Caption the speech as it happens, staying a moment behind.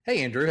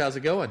Hey, Andrew, how's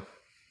it going?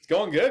 It's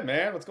going good,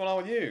 man. What's going on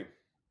with you?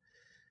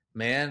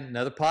 Man,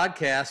 another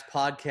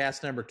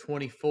podcast number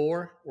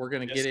 24. We're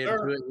going to Yes, get into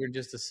sir. it here in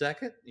just a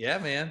second. Yeah,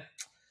 man.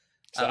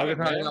 We're going Excited,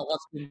 to talk man. about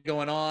what's been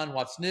going on,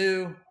 what's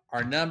new,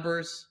 our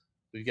numbers.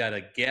 We've got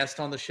a guest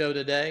on the show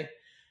today.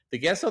 The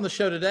guest on the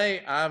show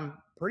today, I'm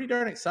pretty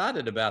darn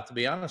excited about, to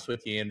be honest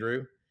with you,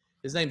 Andrew.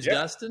 His name's Yeah.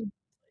 Dustin.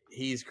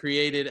 He's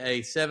created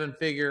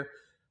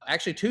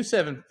actually two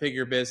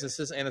seven-figure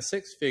businesses and a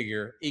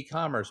six-figure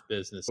e-commerce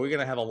business. We're going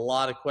to have a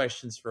lot of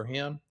questions for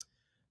him.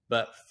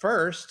 But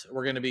first,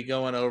 we're going to be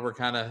going over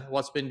kind of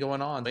what's been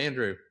going on.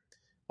 Andrew,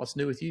 what's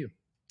new with you?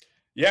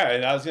 Yeah,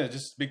 and I was going to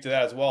just speak to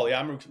that as well. Yeah,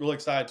 I'm really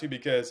excited too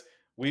because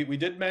we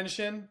did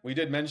mention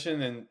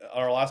in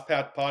our last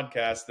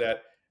podcast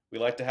that we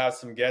like to have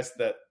some guests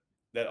that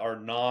are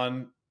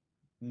non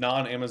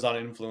Amazon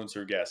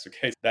influencer guests.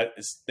 Okay, that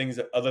is things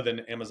that other than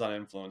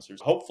Amazon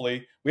influencers.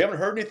 Hopefully, we haven't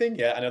heard anything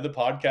yet. I know the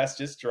podcast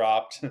just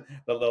dropped,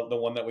 the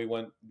one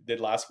that did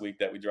last week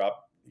that we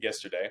dropped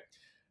yesterday.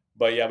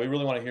 But yeah, we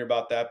really want to hear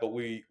about that. But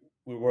we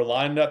were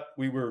lined up.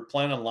 We were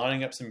planning on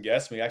lining up some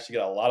guests. We actually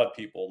got a lot of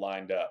people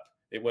lined up.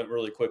 It went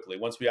really quickly.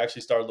 Once we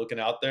actually started looking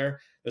out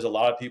there, there's a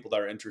lot of people that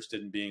are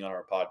interested in being on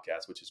our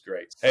podcast, which is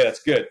great. Hey,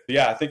 that's good. But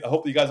yeah, I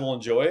hope you guys will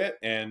enjoy it.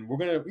 And we're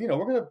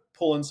gonna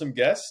pull in some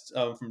guests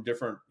from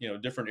different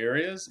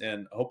areas,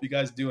 and I hope you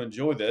guys do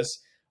enjoy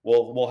this.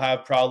 We'll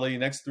have probably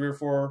next 3 or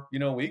 4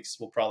 weeks.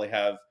 We'll probably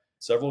have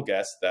several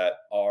guests that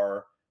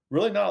are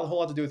really not a whole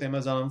lot to do with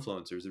Amazon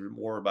influencers. They're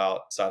more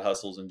about side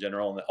hustles in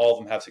general, and all of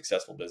them have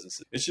successful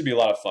businesses. It should be a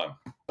lot of fun.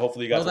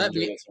 Hopefully, you guys will enjoy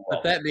this as well.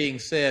 But that being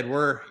said,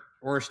 we're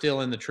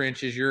still in the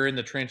trenches. You're in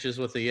the trenches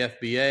with the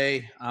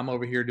FBA. I'm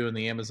over here doing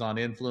the Amazon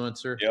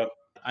influencer. Yep.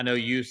 I know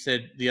you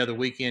said the other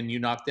weekend you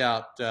knocked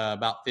out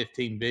about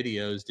 15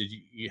 videos. Did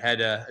you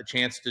had a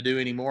chance to do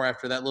any more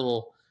after that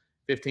little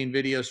 15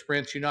 video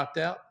sprints you knocked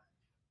out?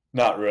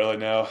 Not really.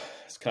 No,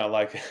 it's kind of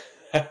like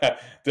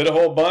did a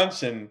whole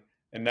bunch and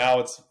now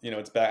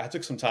it's back. I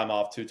took some time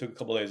off too. Took a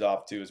couple of days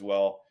off too as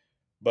well.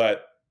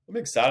 But what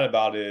I'm excited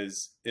about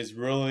is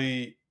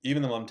really,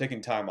 even though I'm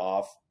taking time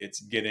off, it's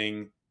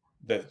getting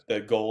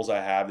the goals I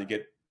have to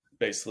get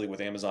basically with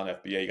Amazon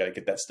FBA. You got to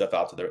get that stuff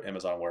out to their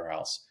Amazon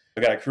warehouse.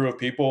 I got a crew of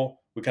people.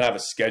 We kind of have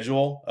a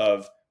schedule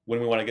of when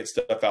we want to get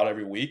stuff out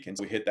every week. And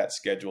so we hit that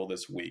schedule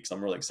this week. So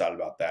I'm really excited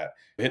about that.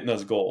 We're hitting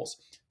those goals.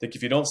 I think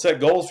if you don't set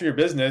goals for your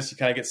business, you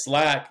kind of get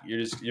slack.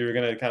 You're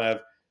going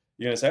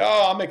to say,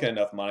 oh, I'm making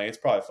enough money. It's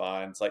probably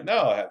fine. It's like,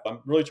 no, I'm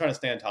really trying to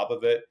stay on top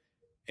of it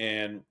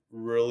and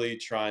really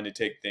trying to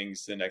take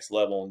things to the next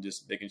level and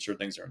just making sure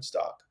things are in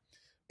stock.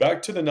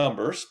 Back to our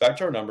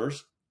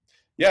numbers.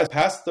 Yeah,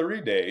 past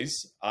 30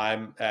 days,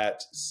 I'm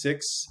at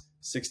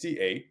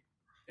 668,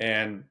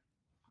 and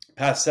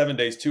past 7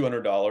 days,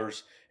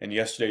 $200, and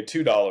yesterday,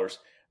 $2.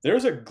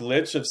 There's a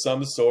glitch of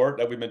some sort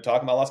that we've been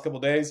talking about the last couple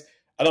of days.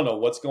 I don't know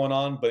what's going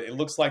on, but it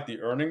looks like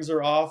the earnings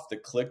are off. The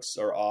clicks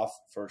are off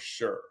for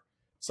sure.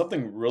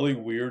 Something really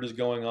weird is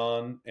going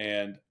on,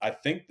 and I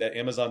think that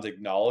Amazon's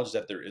acknowledged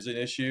that there is an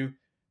issue.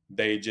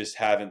 They just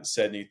haven't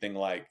said anything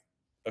like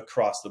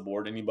across the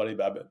board to anybody.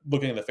 But I've been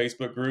looking at the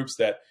Facebook groups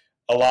that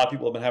a lot of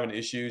people have been having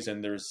issues,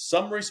 and there's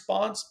some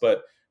response,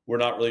 but we're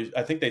not really.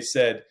 I think they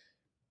said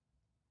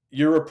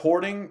you're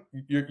reporting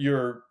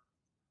your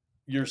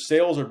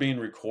sales are being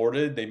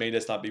recorded. They may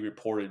just not be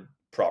reported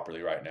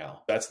properly right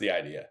now. That's the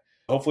idea.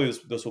 Hopefully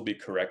this will be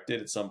corrected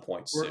at some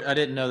point soon. I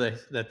didn't know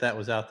that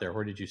was out there.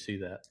 Where did you see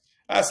that?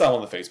 I saw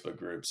on the Facebook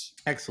groups.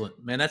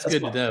 Excellent, man. That's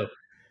good to know.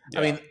 Yeah.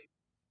 I mean,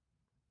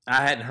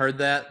 I hadn't heard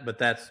that, but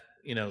that's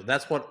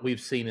what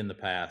we've seen in the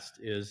past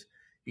is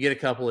you get a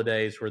couple of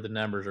days where the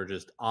numbers are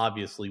just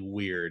obviously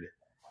weird.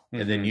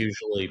 Mm-hmm. And then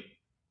usually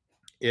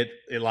it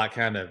like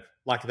kind of,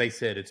 like they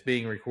said, it's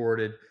being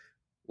recorded.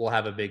 We'll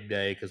have a big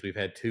day because we've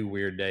had 2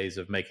 weird days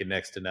of making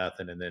next to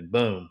nothing. And then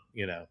boom,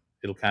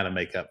 it'll kind of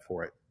make up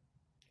for it.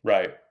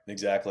 Right.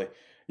 Exactly.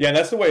 Yeah, and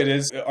that's the way it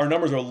is. Our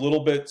numbers are a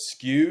little bit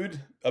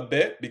skewed a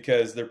bit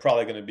because they're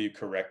probably going to be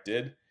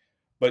corrected,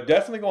 but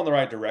definitely go in the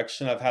right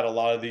direction. I've had a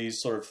lot of these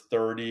sort of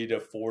 $30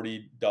 to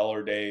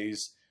 $40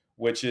 days,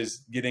 which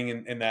is getting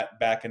in that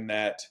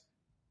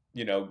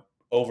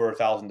over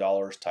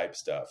 $1,000 type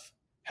stuff.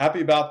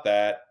 Happy about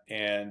that.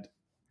 And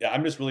yeah,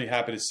 I'm just really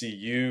happy to see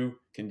you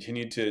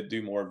continue to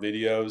do more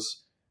videos.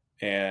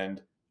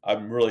 And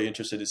I'm really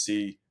interested to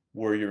see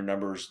where your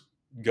numbers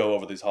go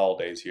over these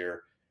holidays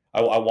here.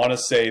 I want to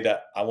say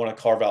that I want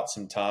to carve out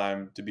some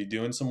time to be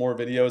doing some more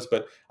videos,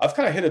 but I've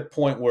kind of hit a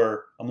point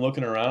where I'm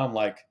looking around. I'm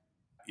like,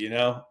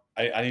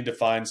 I need to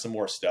find some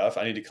more stuff.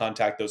 I need to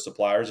contact those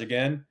suppliers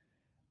again.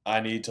 I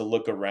need to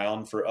look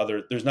around for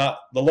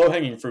the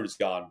low-hanging fruit is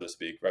gone, so to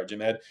speak, right,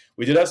 Jim Ed?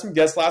 We did have some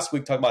guests last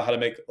week talking about how to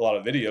make a lot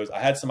of videos.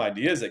 I had some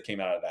ideas that came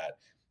out of that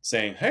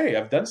saying, hey,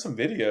 I've done some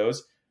videos.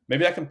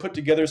 Maybe I can put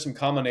together some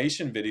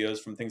combination videos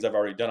from things I've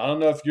already done. I don't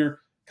know if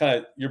your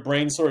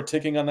brain's sort of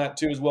ticking on that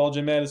too as well,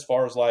 Jim Ed, as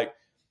far as like,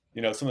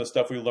 some of the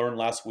stuff we learned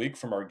last week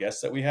from our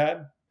guests that we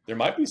had. There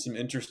might be some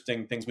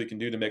interesting things we can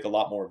do to make a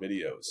lot more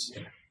videos.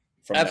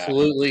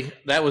 Absolutely.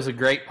 That was a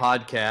great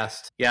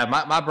podcast. Yeah,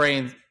 my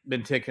brain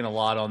been ticking a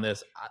lot on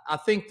this. I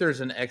think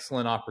there's an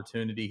excellent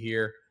opportunity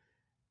here.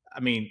 I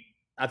mean,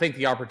 I think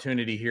the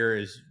opportunity here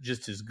is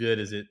just as good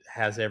as it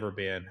has ever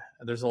been.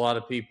 There's a lot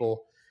of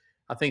people.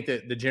 I think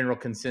that the general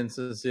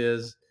consensus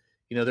is,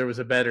 there was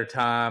a better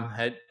time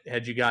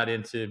had you got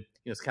into,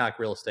 it's kind of like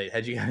real estate.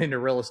 Had you got into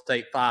real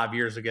estate 5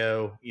 years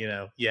ago,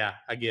 yeah,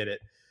 I get it.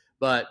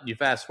 But you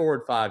fast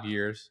forward 5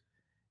 years,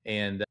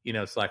 and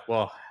it's like,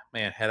 well,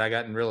 man, had I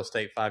gotten real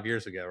estate 5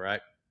 years ago,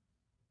 right?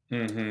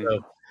 Mm-hmm. So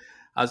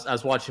I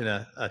was watching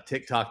a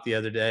TikTok the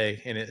other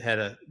day, and it had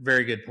a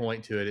very good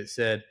point to it. It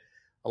said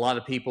a lot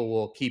of people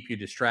will keep you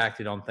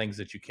distracted on things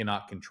that you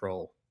cannot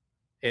control,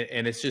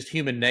 and it's just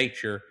human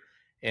nature.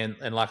 And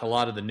like a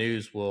lot of the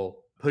news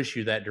will push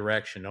you that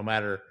direction, no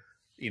matter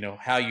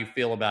how you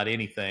feel about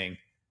anything.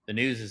 The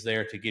news is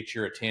there to get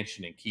your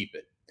attention and keep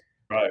it.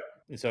 Right.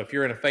 And so if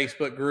you're in a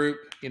Facebook group,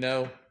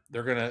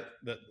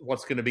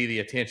 what's gonna be the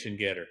attention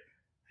getter?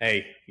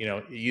 Hey,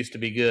 it used to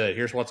be good.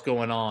 Here's what's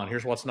going on.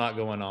 Here's what's not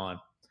going on.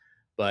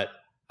 But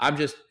I'm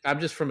just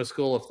from a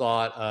school of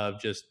thought of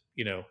just,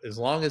 as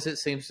long as it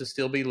seems to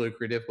still be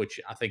lucrative, which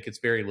I think it's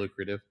very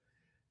lucrative,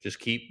 just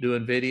keep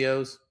doing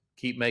videos,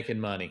 keep making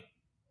money.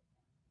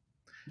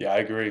 Yeah, I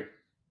agree.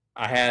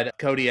 I had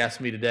Cody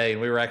ask me today,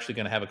 and we were actually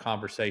going to have a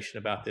conversation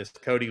about this.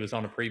 Cody was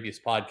on a previous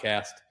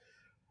podcast.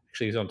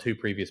 Actually, he's on 2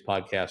 previous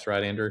podcasts,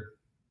 right, Andrew?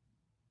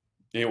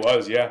 He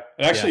was, yeah.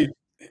 And actually,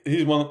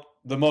 he's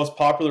the most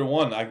popular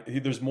one.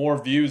 There's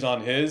more views on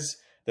his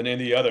than any of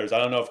the others. I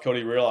don't know if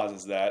Cody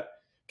realizes that.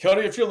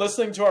 Cody, if you're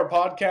listening to our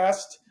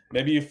podcast,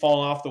 maybe you've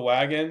fallen off the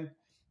wagon,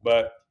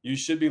 but you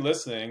should be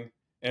listening,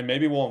 and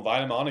maybe we'll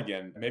invite him on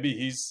again. Maybe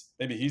he's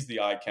the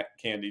eye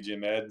candy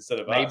Jim Ed instead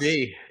of us.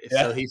 Maybe.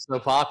 Yeah. So he's so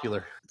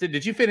popular.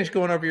 Did you finish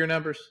going over your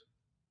numbers?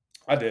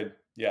 I did.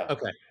 Yeah.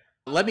 Okay.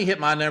 Let me hit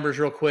my numbers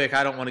real quick.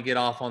 I don't want to get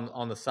off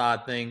on the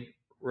side thing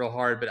real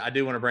hard, but I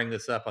do want to bring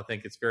this up. I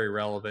think it's very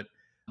relevant.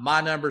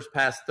 My numbers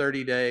past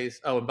 30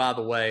 days. Oh, and by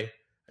the way,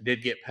 I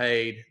did get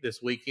paid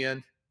this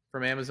weekend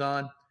from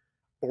Amazon.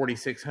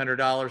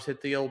 $4,600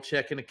 hit the old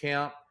checking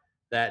account.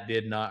 That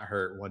did not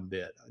hurt one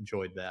bit. I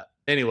enjoyed that.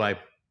 Anyway,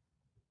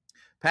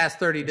 past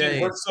 30 days.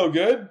 It hurt so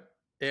good?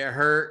 It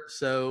hurt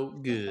so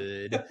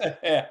good.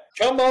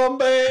 Come on,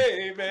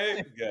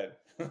 baby. Good.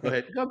 Go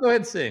ahead. Go ahead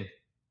and sing.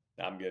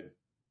 I'm good.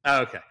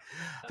 Okay.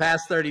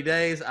 Past 30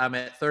 days, I'm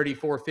at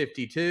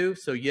 $3,452.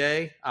 So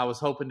yay. I was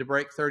hoping to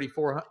break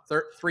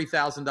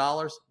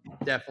 $3,000.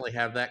 Definitely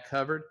have that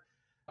covered.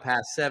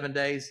 Past 7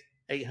 days,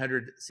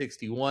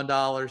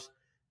 $861.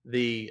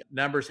 The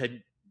numbers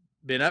had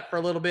been up for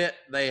a little bit.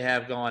 They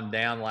have gone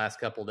down the last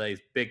couple of days.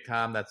 Big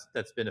time.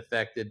 That's been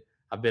affected.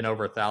 I've been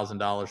over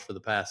 $1,000 for the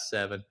past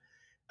 7.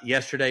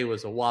 Yesterday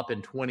was a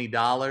whopping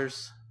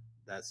 $20.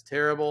 That's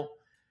terrible.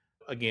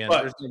 Again,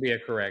 there's going to be a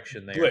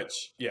correction there.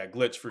 Glitch. Yeah,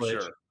 glitch for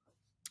sure.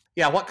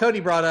 Yeah, what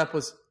Cody brought up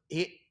was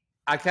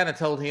I kind of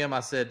told him,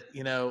 I said,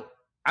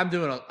 I'm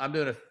doing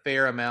a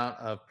fair amount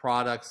of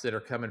products that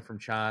are coming from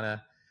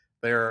China.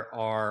 There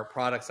are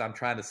products I'm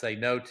trying to say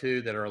no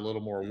to that are a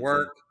little more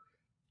work.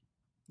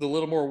 The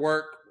little more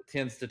work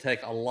tends to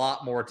take a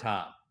lot more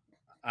time.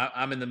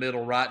 I'm in the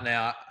middle right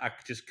now. I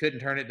just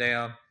couldn't turn it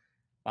down.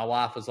 My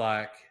wife was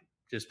like,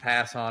 just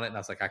pass on it. And I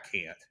was like, I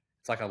can't.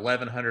 It's like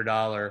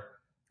 $1,100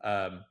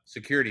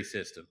 security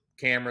system,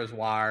 cameras,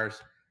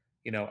 wires.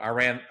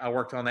 I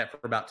worked on that for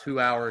about 2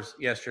 hours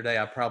yesterday.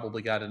 I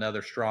probably got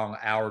another strong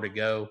hour to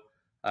go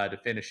to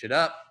finish it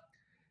up.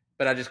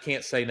 But I just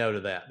can't say no to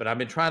that. But I've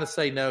been trying to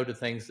say no to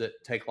things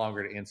that take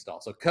longer to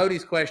install. So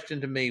Cody's question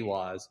to me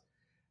was,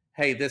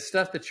 hey, this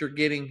stuff that you're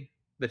getting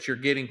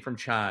from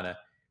China,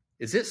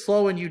 is it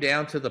slowing you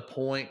down to the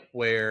point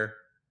where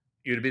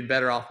you'd have been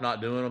better off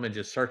not doing them and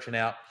just searching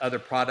out other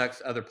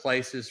products, other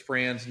places,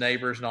 friends,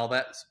 neighbors, and all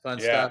that fun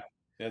stuff?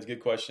 Yeah, that's a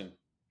good question.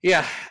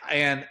 Yeah,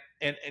 and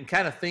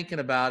kind of thinking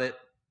about it,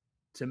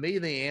 to me,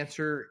 the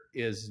answer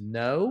is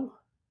no.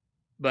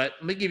 But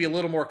let me give you a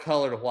little more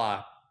color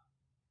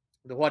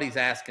to what he's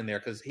asking there,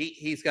 because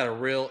he's got a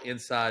real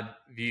inside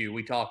view.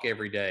 We talk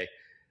every day.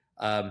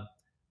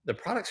 The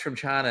products from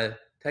China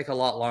take a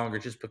lot longer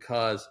just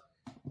because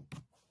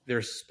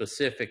there's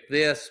specific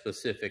this,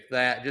 specific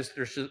that. Just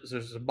there's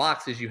some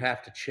boxes you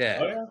have to check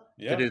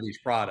to do these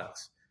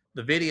products.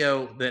 The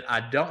video that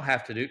I don't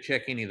have to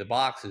check any of the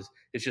boxes,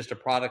 it's just a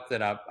product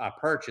that I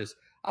purchased.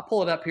 I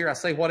pull it up here, I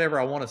say whatever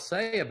I want to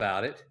say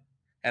about it,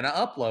 and I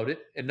upload it,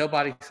 and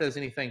nobody says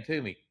anything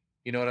to me.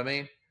 You know what I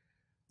mean?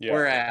 Yeah.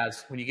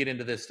 Whereas when you get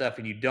into this stuff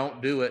and you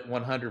don't do it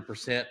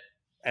 100%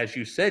 as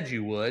you said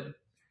you would,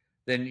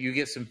 then you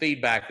get some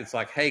feedback that's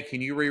like, hey,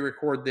 can you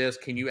re-record this?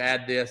 Can you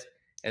add this?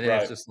 And then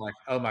it's just like,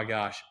 oh my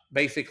gosh.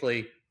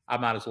 Basically, I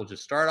might as well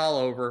just start all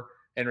over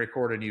and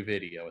record a new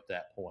video at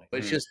that point. But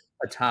it's just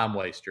a time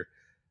waster.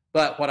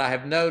 But what I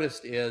have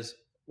noticed is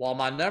while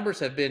my numbers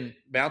have been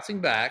bouncing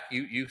back,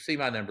 you see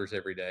my numbers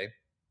every day.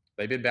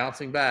 They've been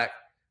bouncing back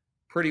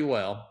pretty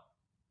well.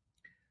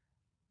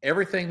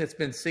 Everything that's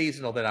been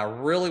seasonal that I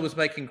really was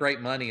making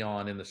great money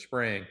on in the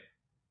spring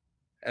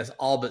has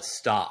all but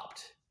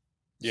stopped.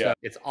 Yeah.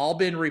 It's all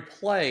been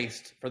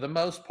replaced for the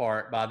most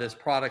part by this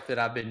product that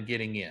I've been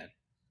getting in.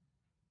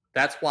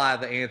 That's why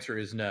the answer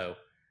is no.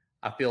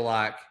 I feel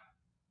like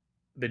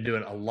I've been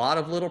doing a lot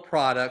of little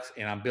products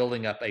and I'm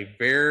building up a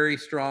very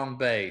strong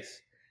base.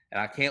 And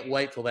I can't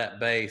wait till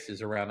that base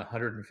is around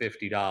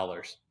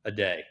 $150 a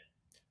day.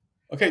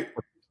 Okay.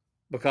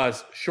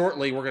 Because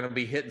shortly we're going to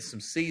be hitting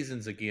some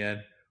seasons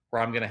again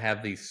where I'm going to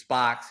have these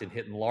spikes and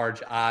hitting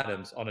large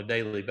items on a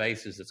daily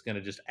basis that's going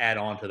to just add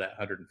on to that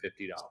 $150.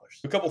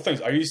 A couple of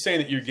things. Are you saying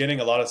that you're getting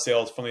a lot of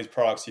sales from these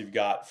products you've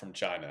got from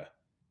China?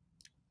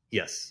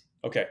 Yes.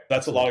 Okay.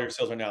 That's absolutely a lot of your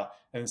sales right now.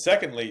 And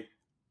secondly,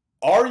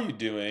 are you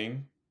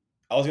doing,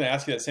 I was going to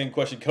ask you that same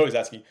question Cody's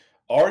asking,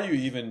 are you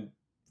even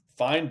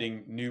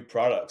finding new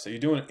products? Are you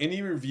doing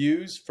any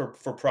reviews for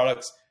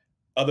products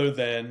other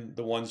than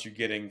the ones you're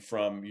getting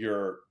from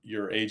your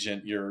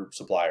agent, your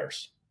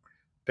suppliers?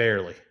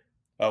 Barely.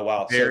 Oh,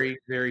 wow. Very,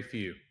 very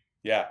few.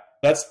 Yeah.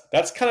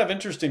 That's kind of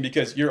interesting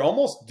because you're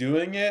almost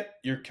doing it.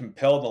 You're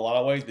compelled in a lot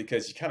of ways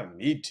because you kind of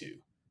need to.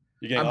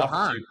 You're getting I'm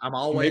behind. I'm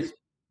always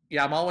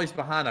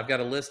behind. I've got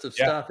a list of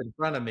stuff in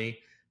front of me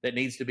that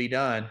needs to be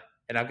done.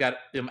 And I've got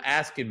them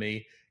asking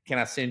me, can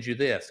I send you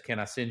this? Can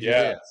I send you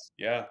this?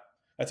 Yeah.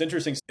 That's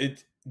interesting.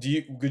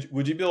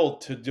 Would you be able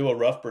to do a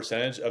rough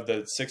percentage of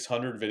the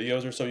 600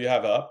 videos or so you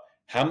have up?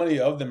 How many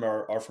of them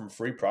are from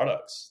free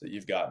products that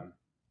you've gotten?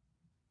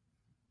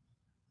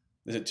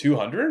 Is it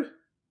 200?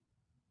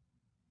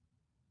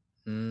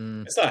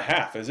 It's not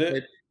half, is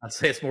it? I'd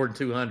say it's more than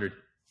 200.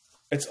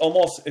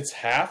 It's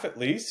half at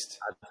least.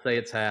 I'd say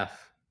it's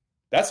half.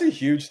 That's a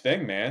huge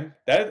thing, man.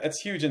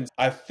 That's huge. And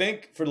I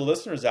think for the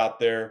listeners out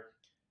there,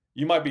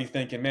 you might be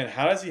thinking, man,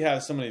 how does he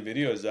have so many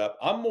videos up?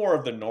 I'm more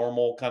of the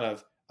normal kind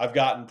of, I've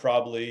gotten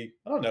probably,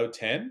 I don't know,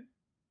 10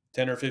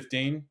 or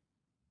 15.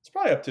 It's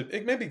probably up to,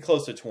 it may be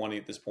close to 20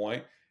 at this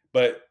point,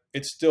 but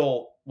it's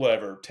still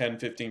whatever, 10,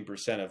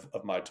 15%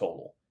 of my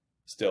total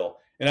still.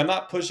 And I'm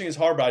not pushing as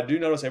hard, but I do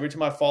notice every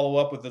time I follow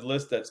up with the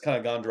list that's kind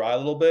of gone dry a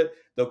little bit,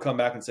 they'll come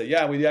back and say,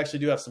 yeah, we actually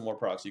do have some more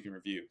products you can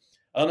review.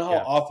 I don't know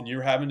how often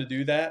you're having to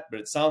do that,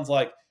 but it sounds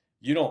like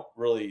you don't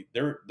really,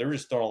 they're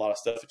just throwing a lot of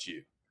stuff at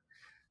you.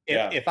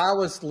 If I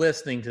was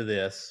listening to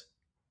this,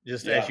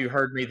 just as you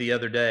heard me the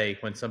other day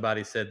when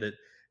somebody said that,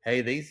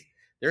 hey,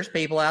 there's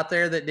people out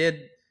there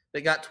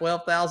that got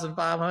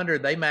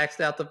 12,500. They maxed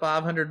out the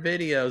 500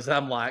 videos.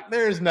 I'm like,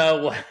 there's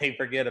no way.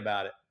 Forget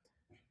about it.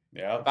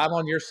 Yeah. If I'm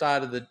on your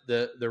side of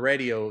the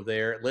radio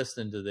there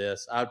listening to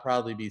this, I'd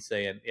probably be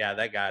saying, yeah,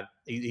 that guy,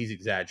 he's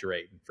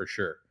exaggerating for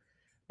sure.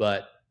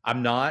 But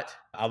I'm not.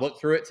 I looked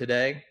through it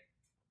today.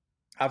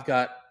 I've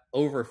got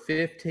over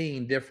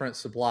 15 different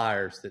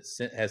suppliers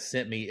that has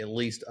sent me at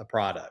least a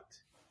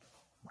product.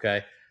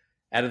 Okay.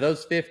 Out of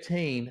those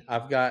 15,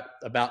 I've got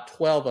about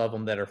 12 of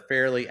them that are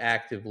fairly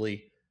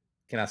actively,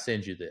 can I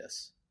send you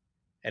this?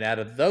 And out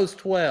of those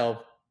 12,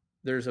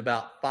 there's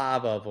about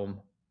 5 of them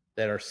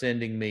that are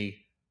sending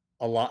me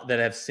a lot, that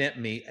have sent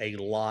me a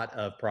lot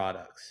of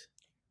products.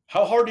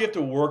 How hard do you have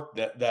to work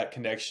that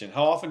connection?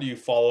 How often do you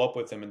follow up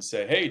with them and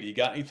say, hey, do you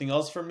got anything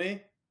else from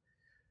me?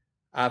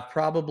 I've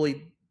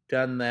probably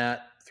done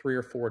that 3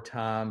 or 4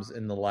 times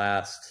in the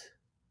last,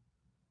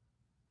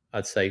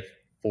 I'd say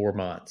 4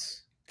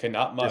 months. Okay,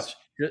 not much.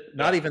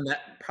 Not even that.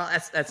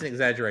 That's an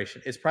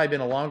exaggeration. It's probably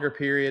been a longer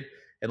period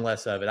and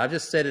less of it. I've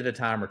just set it a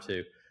time or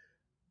two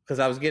because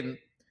I was getting,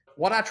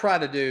 what I try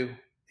to do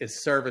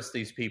is service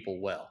these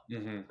people well.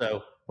 Mm-hmm.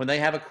 So when they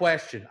have a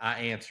question, I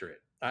answer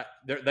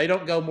it. They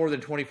don't go more than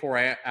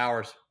 24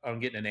 hours on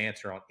getting an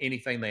answer on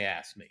anything they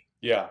ask me.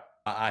 Yeah.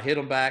 I hit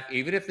them back,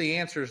 even if the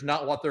answer is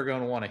not what they're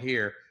going to want to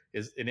hear,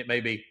 and it may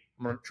be,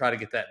 I'm going to try to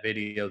get that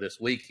video this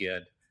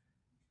weekend,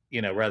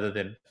 rather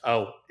than,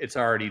 oh, it's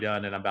already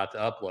done and I'm about to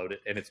upload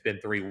it and it's been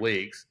 3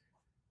 weeks.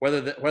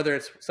 Whether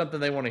it's something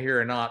they want to hear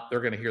or not,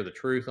 they're going to hear the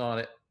truth on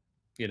it.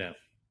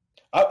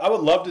 I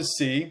would love to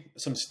see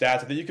some stats.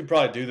 I think you could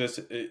probably do this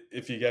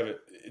if you have it.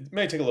 It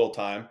may take a little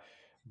time,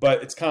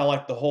 but it's kind of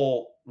like the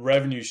whole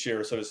revenue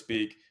share, so to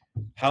speak.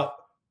 How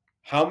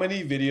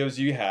many videos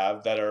you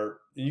have that are,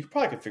 and you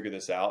probably could figure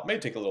this out. It may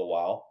take a little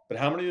while, but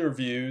how many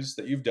reviews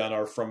that you've done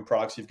are from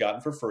products you've gotten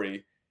for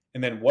free?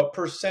 And then what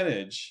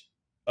percentage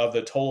of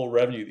the total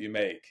revenue that you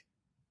make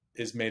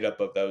is made up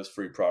of those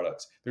free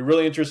products? It'd be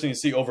really interesting to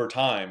see over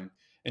time.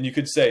 And you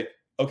could say,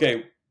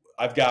 okay,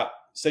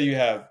 say you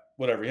have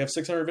whatever, you have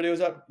 600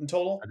 videos up in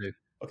total? I do.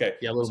 Okay.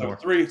 Yeah, a little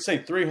more. Say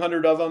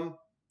 300 of them,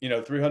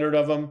 300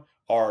 of them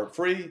are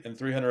free and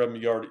 300 of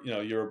them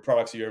your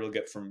products you're able to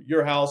get from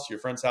your house, your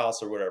friend's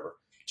house, or whatever.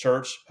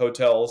 Church,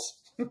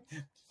 hotels,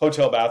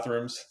 hotel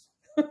bathrooms,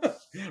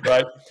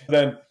 right?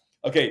 Then,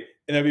 okay.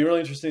 And it'd be really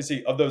interesting to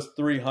see of those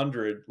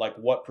 300, like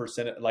what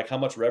percent, like how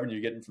much revenue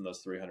you're getting from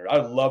those 300.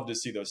 I'd love to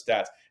see those stats.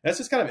 And that's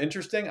just kind of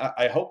interesting.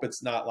 I hope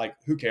it's not like,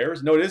 who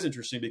cares? No, it is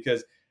interesting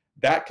because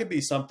that could be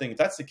something, if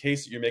that's the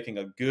case that you're making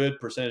a good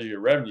percentage of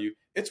your revenue,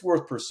 it's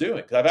worth pursuing.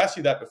 Because I've asked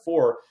you that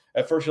before.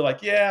 At first you're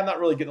like, yeah, I'm not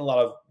really getting a lot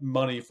of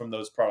money from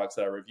those products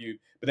that I reviewed.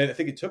 But then I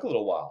think it took a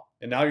little while.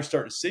 And now you're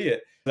starting to see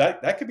it.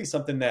 That could be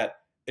something that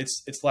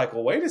it's like,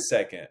 well, wait a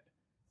second.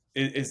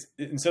 is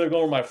instead of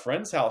going to my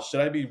friend's house,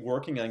 should I be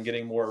working on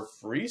getting more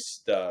free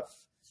stuff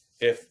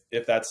if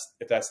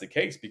that's the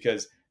case?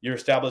 Because you're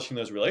establishing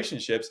those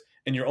relationships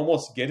and you're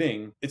almost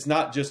getting, it's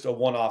not just a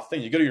one-off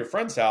thing. You go to your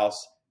friend's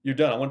house, you're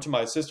done. I went to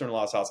my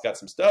sister-in-law's house, got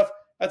some stuff.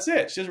 That's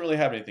it. She doesn't really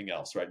have anything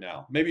else right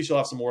now. Maybe she'll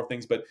have some more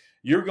things, but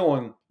you're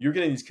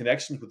getting these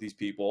connections with these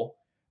people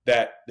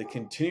that they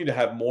continue to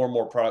have more and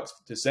more products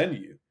to send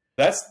you.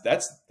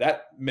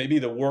 That maybe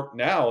the work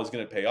now is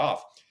going to pay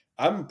off.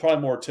 I'm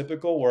probably more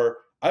typical where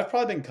I've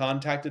probably been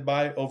contacted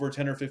by over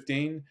 10 or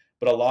 15,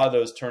 but a lot of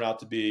those turn out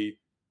to be,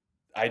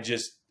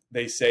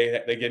 they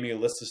say, they give me a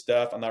list of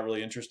stuff. I'm not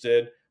really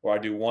interested, or I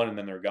do one and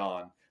then they're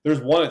gone.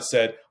 There's one that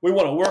said, we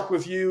want to work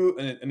with you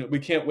and we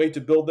can't wait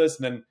to build this.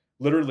 And then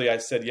literally I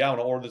said, yeah, I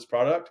want to order this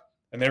product.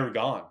 And they were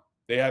gone.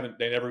 They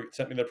never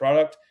sent me the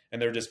product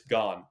and they're just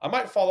gone. I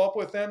might follow up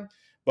with them,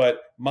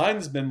 but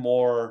mine's been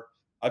more,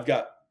 I've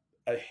got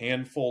a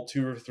handful,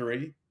 2 or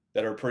 3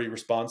 that are pretty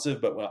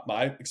responsive. But what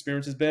my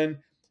experience has been,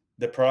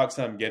 the products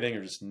that I'm getting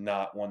are just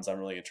not ones I'm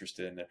really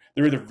interested in.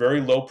 They're either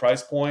very low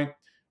price point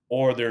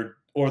or they're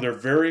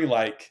very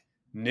like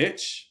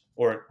niche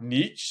or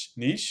niche,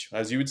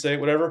 as you would say,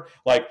 whatever,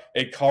 like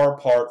a car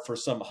part for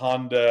some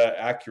Honda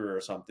Acura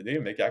or something. They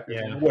even make Acura,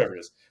 Yeah. whatever it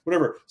is,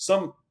 whatever,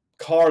 some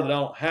car that I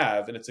don't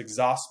have, and it's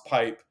exhaust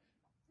pipe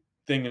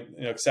thing,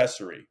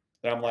 accessory.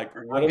 And I'm like,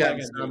 what am I going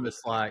to do?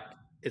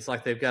 It's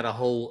like they've got a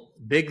whole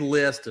big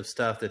list of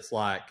stuff that's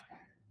like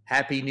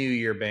Happy New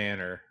Year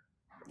banner,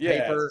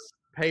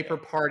 paper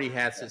party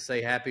hats that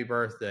say happy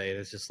birthday. And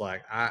it's just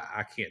like,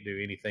 I can't do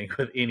anything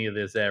with any of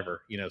this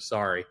ever,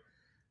 sorry.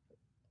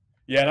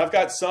 Yeah. And I've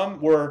got some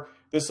where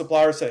the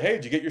supplier said, hey,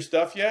 did you get your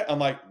stuff yet? I'm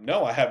like,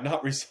 no, I have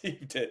not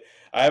received it.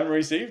 I haven't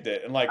received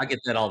it. And like, I get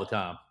that all the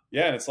time.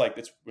 Yeah. And it's like,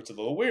 it's a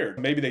little weird.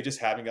 Maybe they just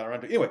haven't gotten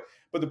around to it. Anyway,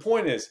 but the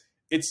point is,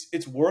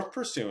 it's worth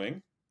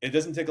pursuing. It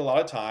doesn't take a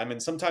lot of time.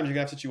 And sometimes you're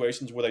gonna have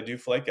situations where they do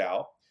flake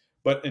out.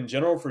 But in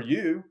general, for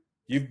you,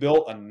 you've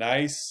built a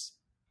nice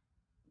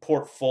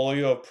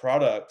portfolio of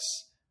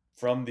products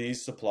from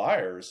these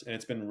suppliers, and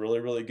it's been really,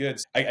 really good.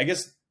 I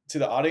guess to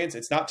the audience,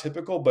 it's not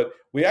typical, but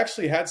we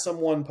actually had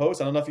someone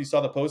post, I don't know if you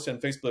saw the post on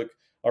Facebook,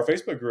 our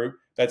Facebook group,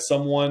 that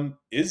someone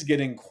is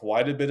getting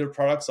quite a bit of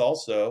products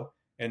also,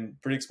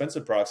 and pretty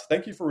expensive products.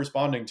 Thank you for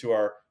responding to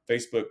our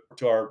Facebook,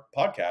 to our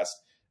podcast,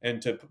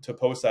 and to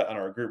post that on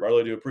our group. I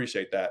really do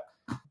appreciate that,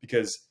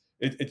 because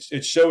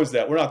it shows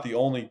that we're not the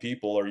only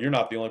people, or you're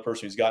not the only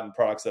person who's gotten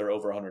products that are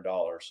over $100.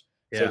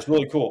 Yeah. So it's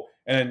really cool.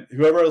 And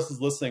whoever else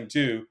is listening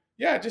too,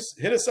 yeah, just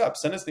hit us up,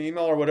 send us an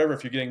email or whatever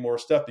if you're getting more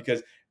stuff,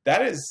 because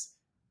that is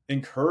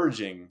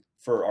encouraging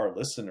for our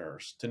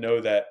listeners to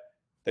know that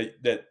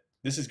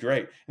this is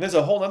great. And there's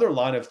a whole other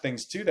line of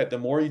things too, that the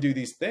more you do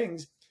these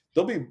things,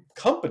 there'll be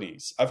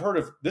companies. I've heard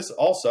of this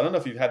also. I don't know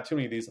if you've had too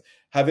many of these.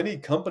 Have any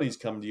companies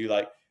come to you,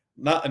 like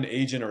not an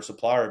agent or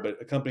supplier,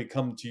 but a company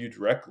come to you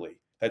directly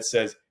that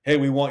says, hey,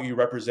 we want you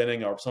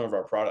representing some of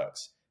our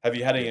products? Have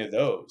you had any of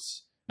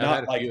those? I've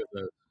had a few of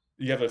those.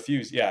 You have a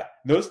few, yeah.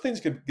 Those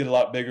things could get a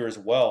lot bigger as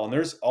well. And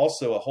there's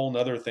also a whole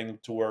nother thing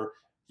to where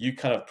you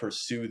kind of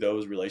pursue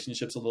those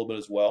relationships a little bit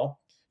as well.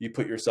 You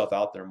put yourself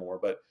out there more.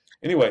 But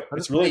anyway,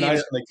 it's really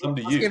nice when they come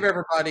to you. Let's give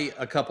everybody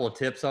a couple of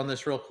tips on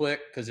this real quick,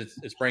 because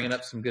it's bringing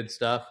up some good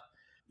stuff.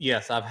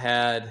 Yes, I've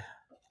had,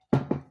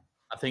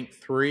 I think,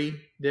 3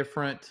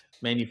 different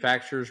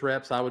manufacturers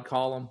reps, I would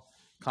call them,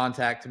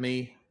 contact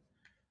me,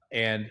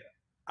 and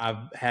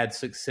I've had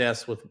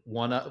success with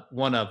one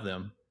of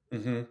them.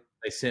 Mm-hmm.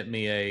 They sent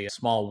me a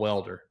small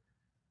welder,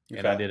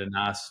 and I did a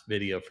nice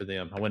video for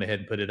them. I went ahead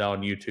and put it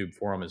on YouTube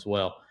for them as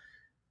well.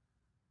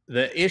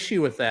 The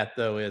issue with that,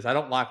 though, is I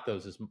don't like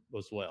those as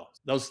well.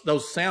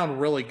 Those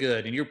sound really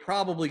good, and you're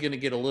probably going to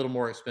get a little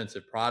more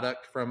expensive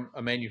product from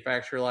a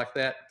manufacturer like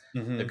that.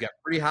 Mm-hmm. They've got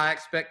pretty high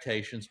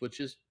expectations, which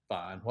is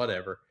fine,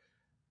 whatever.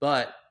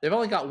 But they've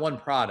only got one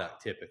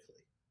product typically.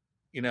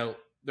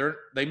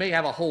 They may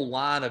have a whole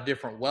line of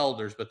different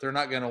welders, but they're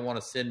not going to want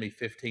to send me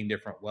 15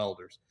 different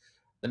welders.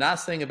 The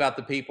nice thing about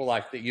the people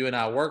like that you and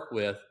I work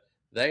with,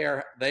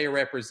 they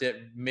represent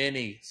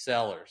many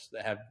sellers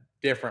that have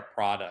different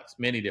products,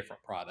 many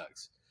different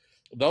products.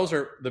 Those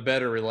are the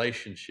better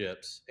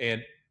relationships.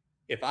 And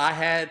if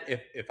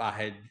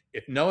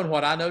knowing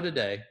what I know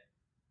today,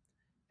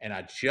 and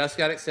I just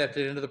got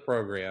accepted into the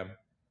program,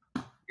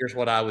 here's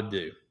what I would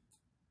do.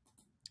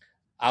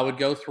 I would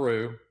go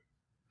through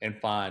and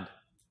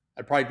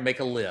I'd probably make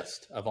a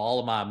list of all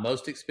of my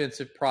most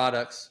expensive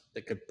products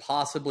that could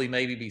possibly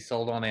maybe be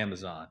sold on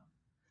Amazon.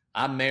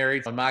 I'm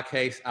married. In my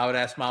case, I would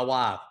ask my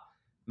wife,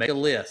 make a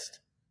list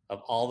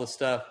of all the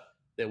stuff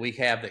that we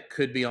have that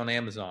could be on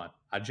Amazon.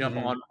 I jump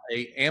on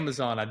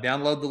Amazon. I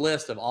download the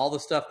list of all the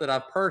stuff that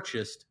I've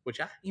purchased, which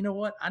you know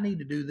what? I need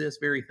to do this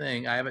very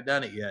thing. I haven't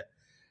done it yet.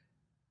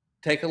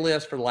 Take a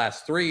list for the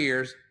last 3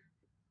 years.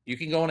 You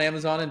can go on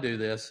Amazon and do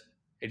this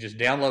and just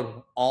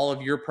download all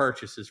of your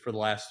purchases for the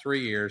last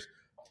 3 years.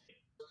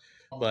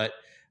 But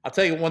I'll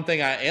tell you one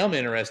thing I am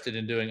interested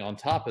in doing on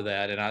top of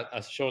that, and I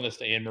was showing this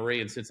to Anne-Marie,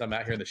 and since I'm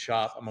out here in the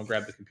shop, I'm going to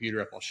grab the computer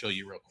up. I'll show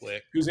you real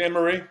quick. Who's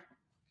Anne-Marie?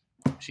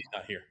 She's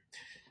not here.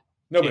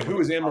 No, but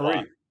who is Anne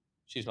Marie?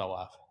 She's my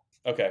wife.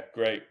 Okay,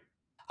 great.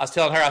 I was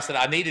telling her, I said,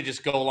 I need to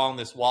just go along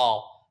this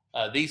wall.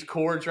 These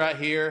cords right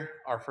here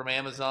are from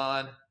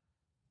Amazon,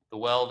 the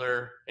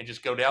welder, and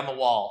just go down the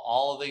wall,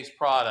 all of these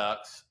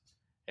products,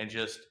 and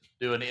just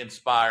do an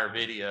Inspire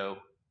video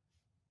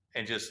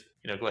and just,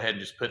 go ahead and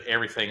just put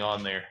everything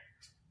on there.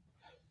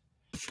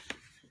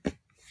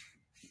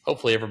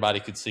 Hopefully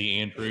everybody could see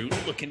Andrew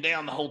looking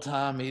down the whole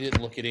time. He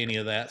didn't look at any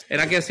of that. And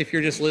I guess if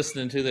you're just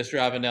listening to this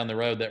driving down the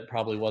road, that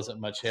probably wasn't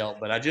much help.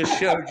 But I just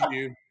showed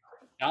you.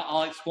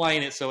 I'll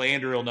explain it so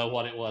Andrew will know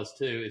what it was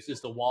too. It's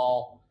just a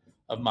wall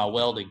of my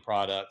welding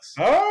products.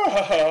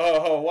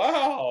 Oh,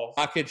 wow.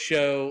 I could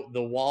show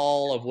the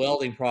wall of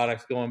welding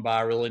products going by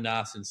really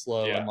nice and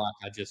slow. Yeah. And like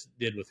I just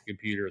did with the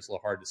computer, it's a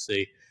little hard to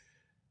see.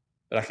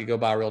 But I could go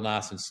by real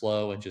nice and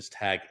slow and just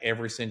tag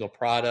every single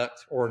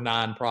product, or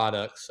 9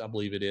 products, I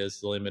believe it is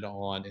the limit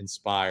on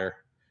Inspire.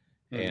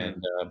 Mm-hmm.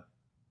 And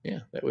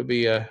that would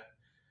be a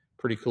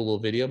pretty cool little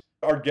video.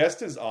 Our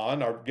guest is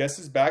on. Our guest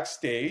is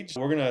backstage.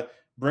 We're going to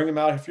bring him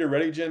out if you're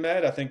ready, Jim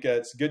Ed. I think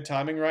it's good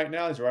timing right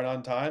now. He's right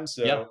on time.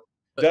 So, yep.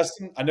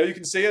 Dustin, I know you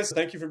can see us.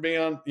 Thank you for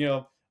being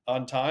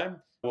on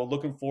time. We're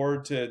looking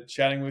forward to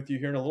chatting with you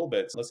here in a little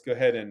bit. So let's go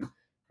ahead and.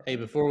 Hey,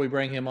 before we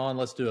bring him on,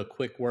 let's do a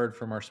quick word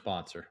from our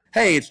sponsor.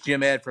 Hey, it's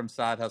Jim Ed from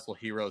Side Hustle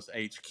Heroes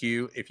HQ.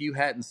 If you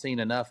hadn't seen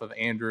enough of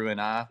Andrew and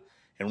I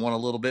and want a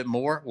little bit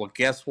more, well,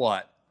 guess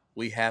what?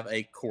 We have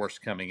a course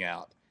coming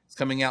out. It's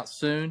coming out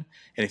soon.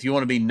 And if you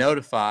want to be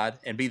notified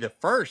and be the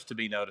first to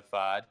be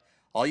notified,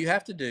 all you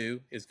have to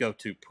do is go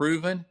to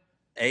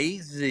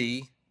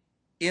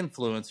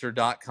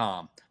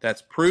provenazinfluencer.com.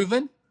 That's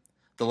proven,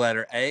 the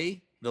letter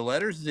A, the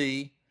letter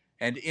Z,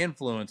 and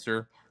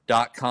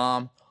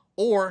influencer.com.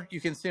 Or you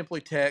can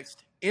simply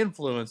text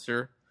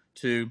influencer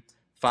to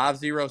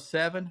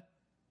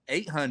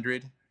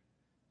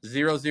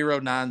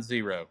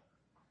 507-800-0090.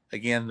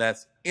 Again,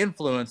 that's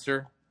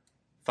influencer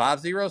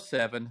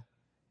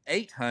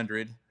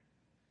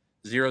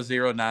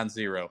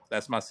 507-800-0090.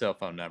 That's my cell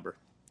phone number.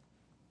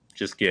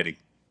 Just kidding.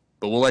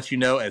 But we'll let you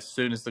know as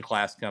soon as the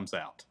class comes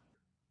out.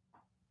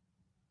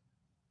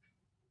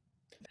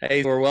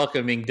 Hey, we're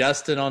welcoming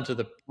Dustin onto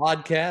the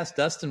podcast.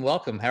 Dustin,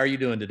 welcome. How are you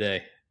doing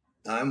today?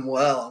 I'm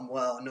well.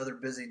 Another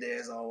busy day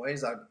as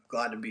always. I'm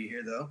glad to be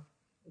here though.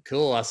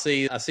 Cool. I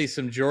see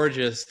some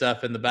Georgia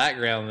stuff in the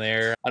background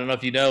there. I don't know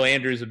if you know,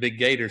 Andrew's a big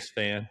Gators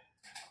fan.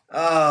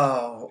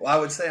 Oh, I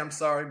would say I'm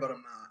sorry, but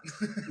I'm not.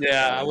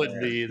 Yeah, I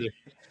wouldn't be either.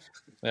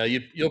 Well,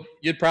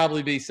 you'd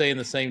probably be saying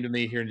the same to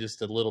me here in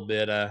just a little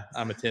bit.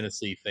 I'm a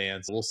Tennessee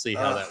fan, so we'll see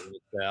how that works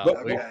out.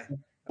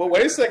 But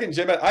wait a second,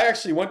 Jim. I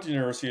actually went to the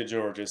University of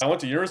Georgia. I went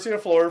to University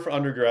of Florida for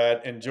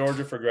undergrad and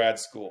Georgia for grad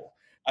school.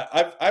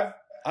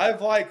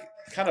 I've like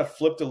kind of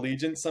flipped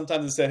allegiance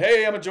sometimes and said,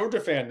 hey, I'm a Georgia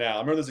fan now. I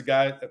remember there's a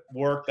guy at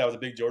work that was a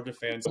big Georgia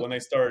fan. So when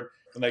they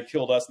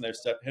killed us and they're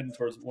heading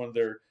towards one of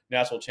their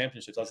national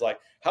championships, I was like,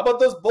 how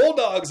about those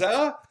Bulldogs,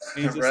 huh?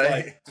 And he's just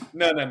like,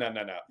 no.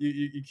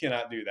 You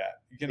cannot do that.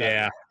 You cannot.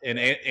 Yeah. And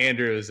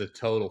Andrew is a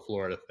total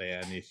Florida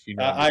fan. If you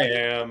know, I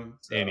am.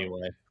 So.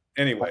 Anyway.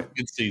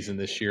 Good season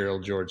this year,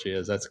 old Georgia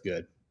is. That's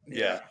good.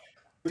 Yeah.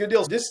 Good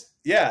deal. Just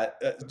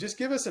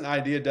give us an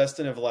idea,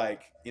 Dustin, of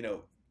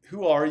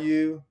who are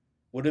you?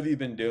 What have you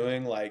been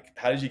doing?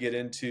 How did you get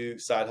into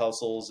side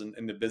hustles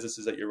and the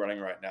businesses that you're running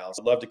right now?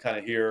 So I'd love to kind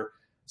of hear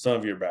some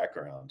of your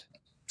background.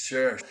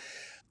 Sure.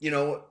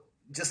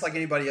 Just like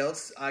anybody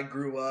else, I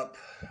grew up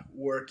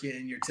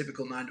working your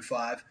typical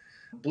 9-to-5,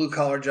 blue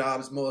collar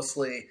jobs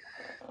mostly.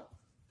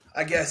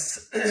 I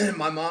guess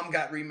my mom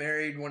got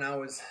remarried when I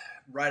was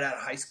right out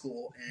of high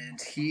school, and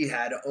he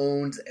had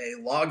owned a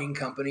logging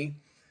company.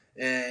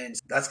 And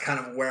that's kind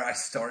of where I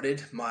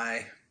started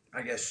my,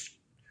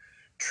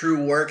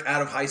 true work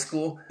out of high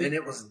school. And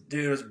it was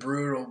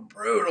brutal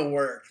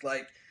work.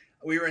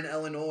 We were in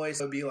Illinois,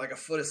 so it'd be like a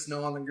foot of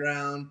snow on the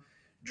ground,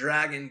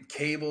 dragging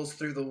cables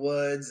through the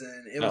woods,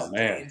 and it was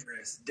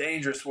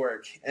dangerous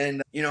work.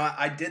 And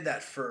I did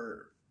that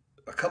for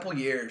a couple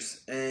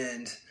years,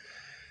 and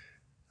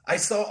I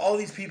saw all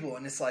these people,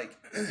 and it's like,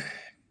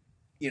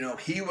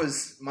 he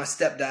was my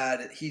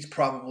stepdad. He's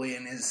probably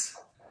in his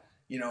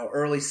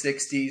early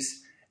 60s,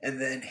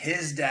 and then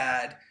his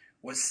dad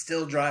was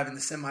still driving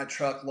the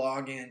semi-truck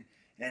logging,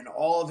 and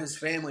all of his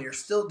family are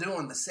still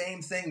doing the same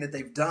thing that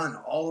they've done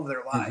all of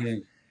their life. Mm-hmm.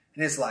 And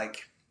it's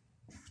like,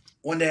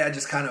 one day I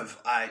just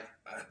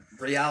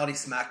reality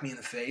smacked me in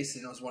the face,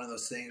 and it was one of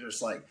those things where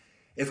it's like,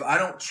 if I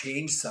don't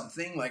change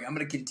something, I'm going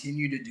to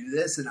continue to do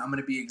this, and I'm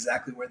going to be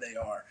exactly where they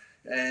are.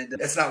 And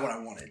it's not what I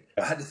wanted.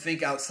 I had to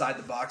think outside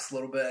the box a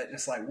little bit, and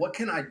it's like, what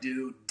can I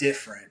do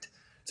different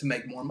to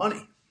make more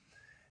money?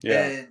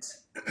 Yeah. And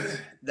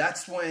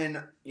that's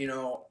when,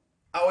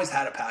 I always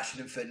had a passion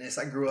in fitness.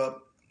 I grew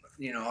up,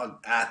 an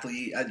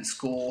athlete in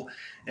school,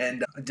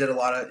 and I did a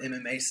lot of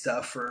MMA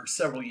stuff for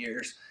several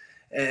years.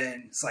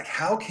 And it's like,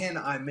 how can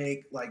I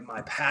make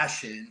my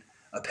passion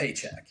a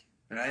paycheck?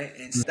 Right.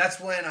 And so that's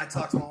when I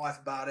talked to my wife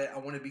about it. I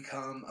want to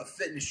become a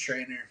fitness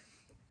trainer.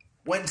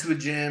 Went to a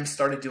gym,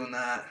 started doing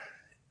that.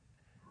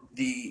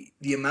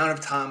 the amount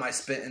of time I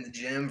spent in the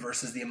gym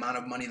versus the amount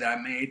of money that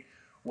I made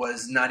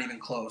was not even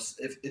close.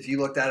 If you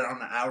looked at it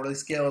on an hourly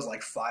scale, it was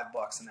like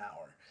 $5 an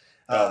hour.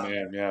 Oh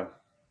man, yeah.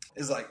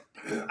 It's like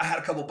I had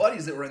a couple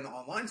buddies that were in the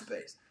online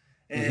space,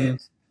 and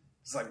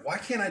it's like, why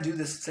can't I do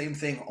this same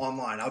thing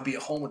online? I'll be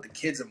at home with the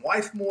kids and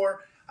wife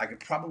more. I could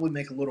probably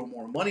make a little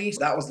more money. So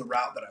that was the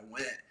route that I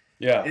went.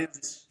 Yeah. It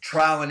was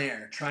trial and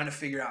error, trying to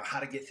figure out how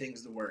to get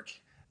things to work.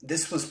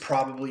 This was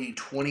probably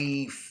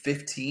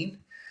 2015,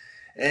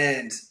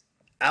 and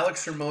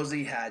Alex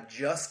Hormozi had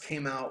just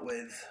came out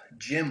with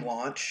Gym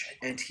Launch,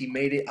 and he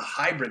made it a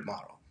hybrid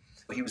model.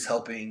 He was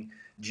helping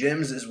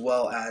gyms as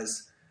well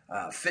as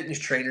fitness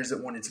trainers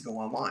that wanted to go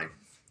online.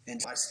 And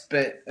I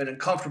spent an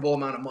uncomfortable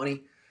amount of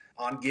money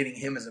on getting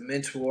him as a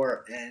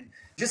mentor and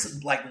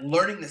just like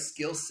learning the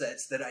skill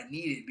sets that I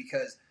needed,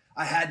 because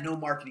I had no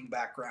marketing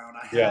background.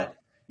 I had,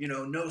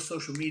 no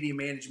social media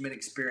management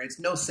experience,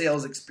 no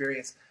sales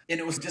experience. And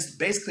it was just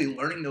basically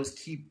learning those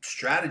key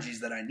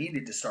strategies that I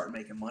needed to start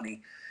making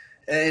money.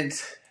 And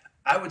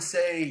I would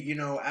say,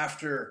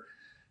 after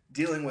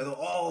dealing with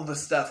all the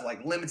stuff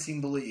like limiting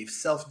beliefs,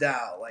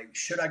 self-doubt, like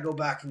should I go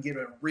back and get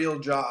a real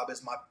job,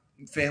 as my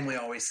family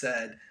always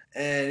said.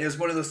 And it was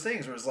one of those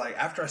things where it's like,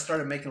 after I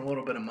started making a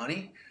little bit of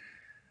money,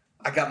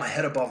 I got my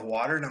head above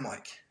water and I'm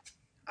like,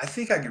 I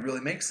think I could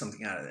really make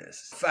something out of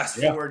this. Fast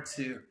forward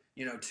to,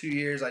 2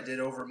 years, I did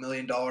over $1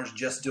 million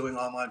just doing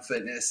online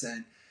fitness.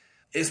 And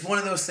it's one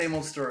of those same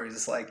old stories.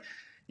 It's like,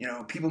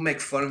 people make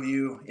fun of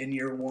you in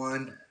year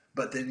 1,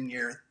 but then in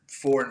year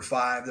 4 and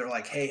 5, they're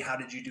like, hey, how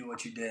did you do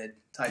what you did?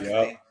 Type of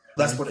thing.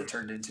 That's what it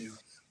turned into.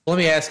 Let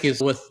me ask you,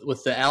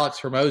 with the Alex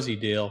Hormozi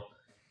deal,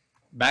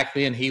 back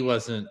then he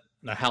wasn't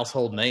a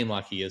household name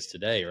like he is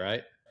today,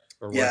 right?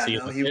 Or was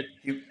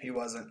he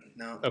wasn't.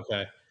 No.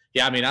 Okay.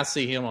 Yeah, I mean, I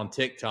see him on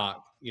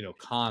TikTok,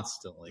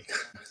 constantly.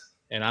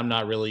 And I'm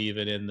not really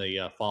even in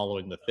the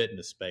following the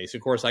fitness space. Of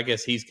course, I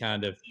guess he's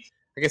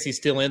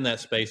still in that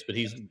space, but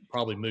he's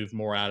probably moved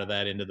more out of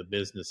that into the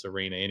business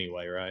arena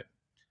anyway, right?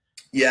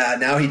 Yeah,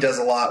 now he does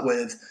a lot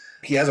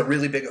he has a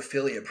really big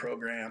affiliate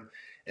program,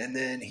 and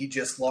then he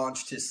just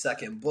launched his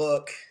second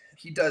book.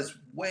 He does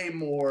way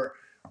more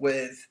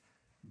with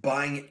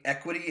buying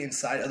equity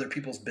inside other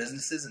people's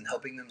businesses and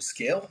helping them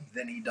scale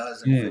than he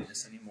does in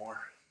fitness anymore.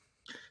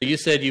 You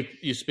said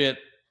you spent,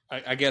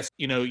 I guess,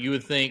 you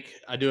would think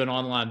I do an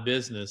online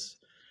business,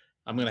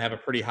 I'm going to have a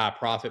pretty high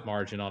profit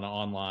margin on an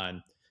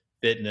online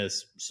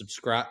fitness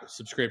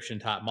subscription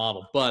type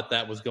model, but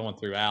that was going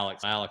through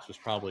Alex. Alex was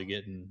probably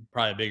getting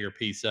a bigger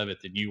piece of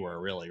it than you were,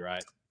 really,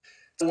 right?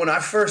 So when I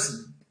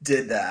first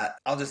did that,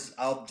 I'll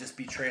just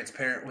be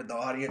transparent with the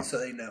audience so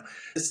they know.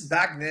 This is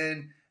back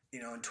then,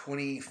 in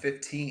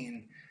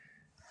 2015,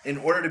 in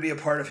order to be a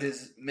part of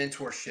his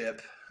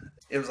mentorship,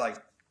 it was like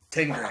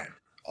 10 grand.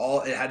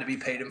 It had to be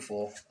paid in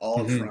full,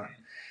 all up front.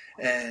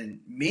 And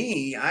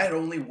me, I had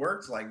only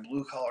worked like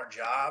blue collar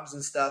jobs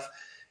and stuff.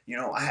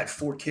 I had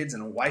 4 kids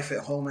and a wife at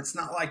home. It's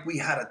not like we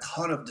had a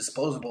ton of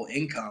disposable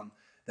income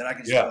that I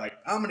could just be like,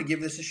 I'm going to give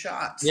this a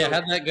shot. So,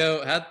 how'd that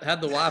go? How'd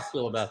the wife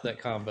feel about that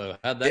combo?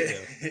 How'd that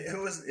go? It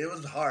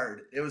was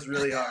hard. It was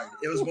really hard.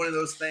 It was one of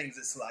those things.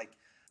 It's like,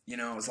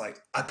 it's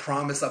like, I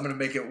promise I'm going to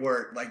make it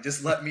work. Like,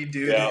 just let me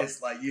do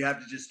this. Like, you have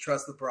to just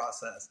trust the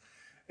process.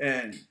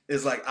 And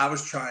it's like, I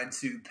was trying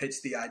to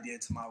pitch the idea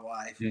to my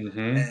wife,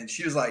 and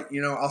she was like,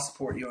 I'll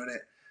support you in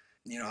it.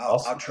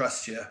 I'll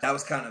trust you. That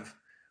was kind of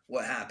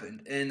what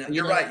happened. And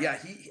you're right. Yeah.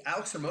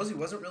 Alex Hormozi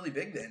wasn't really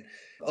big then.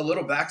 A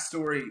little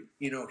backstory,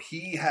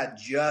 he had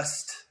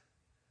just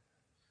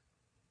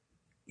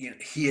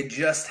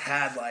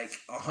had like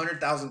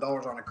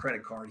 $100,000 on a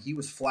credit card. He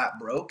was flat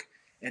broke,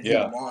 and he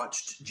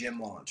launched Gym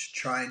Launch,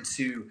 trying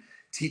to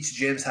teach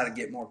gyms how to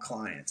get more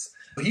clients.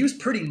 He was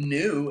pretty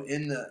new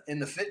in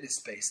the fitness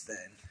space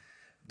then,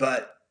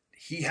 but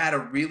he had a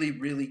really,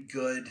 really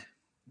good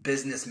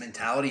business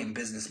mentality and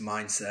business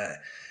mindset.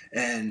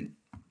 And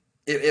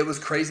it was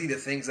crazy the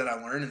things that I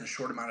learned in the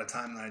short amount of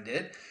time that I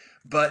did.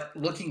 But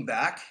looking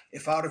back,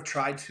 if I would have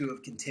tried to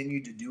have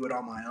continued to do it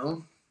on my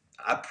own,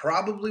 I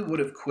probably would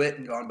have quit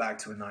and gone back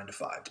to a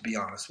 9-to-5, to be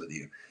honest with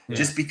you.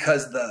 Just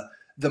because the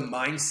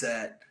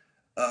mindset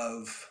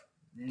of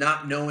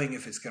not knowing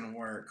if it's going to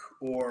work,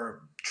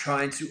 or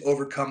trying to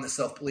overcome the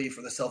self-belief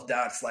or the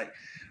self-doubt. It's like,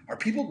 are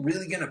people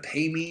really going to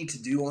pay me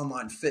to do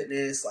online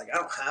fitness? Like, I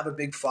don't have a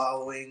big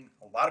following.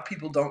 A lot of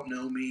people don't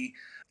know me.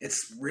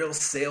 It's real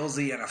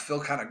salesy, and I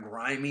feel kind of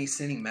grimy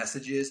sending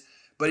messages,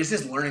 but it's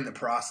just learning the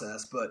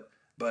process. But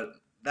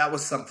that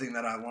was something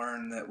that I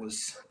learned that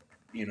was,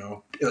 it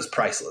was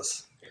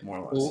priceless, more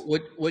or less. Well,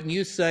 wouldn't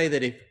you say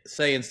that if,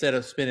 instead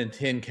of spending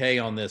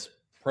 $10K on this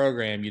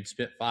program, you'd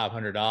spent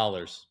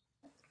 $500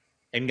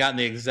 and gotten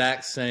the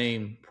exact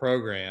same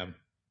program,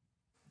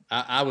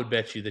 I would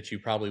bet you that you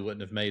probably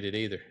wouldn't have made it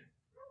either.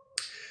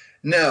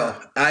 No,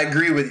 I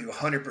agree with you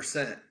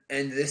 100%.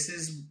 And this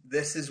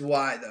is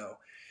why, though,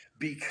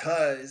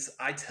 because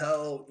I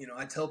tell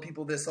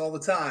people this all the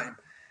time.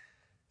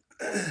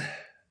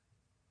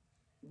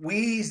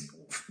 We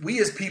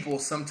as people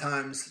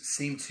sometimes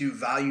seem to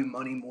value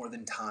money more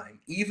than time,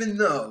 even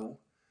though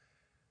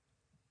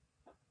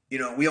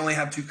we only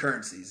have two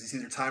currencies. It's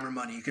either time or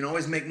money. You can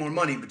always make more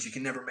money, but you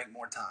can never make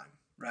more time,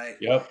 right?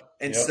 Yep.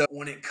 And so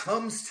when it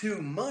comes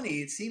to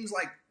money, it seems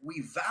like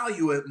we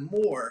value it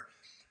more.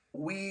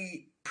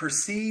 We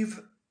perceive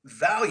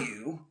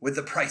value with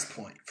the price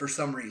point for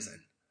some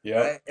reason. Yeah.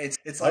 Right?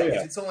 It's like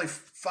if it's only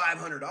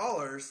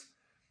 $500,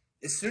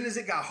 as soon as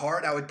it got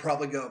hard, I would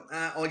probably go,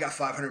 I only got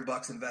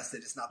 $500 invested.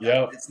 It's not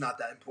that it's not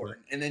that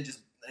important. And then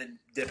just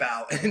dip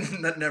out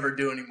and never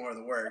do any more of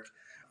the work.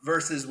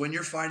 Versus when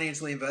you're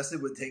financially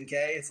invested with 10K,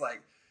 it's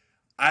like,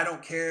 I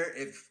don't care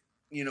if,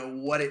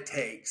 what it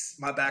takes.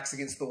 My back's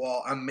against the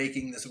wall. I'm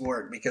making this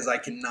work because I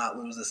cannot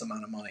lose this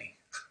amount of money.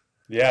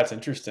 Yeah, it's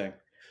interesting.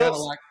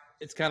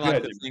 It's kind of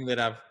like the thing that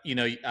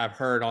I've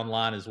heard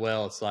online as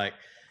well. It's like,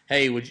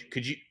 hey,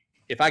 could you,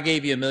 if I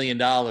gave you $1 million,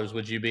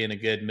 would you be in a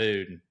good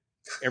mood? And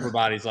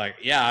everybody's like,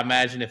 yeah, I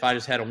imagine if I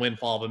just had a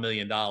windfall of $1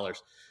 million. They're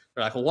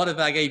like, well, what if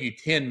I gave you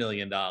 $10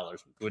 million?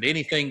 Would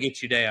anything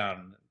get you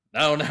down?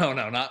 No,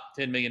 not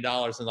 $10 million.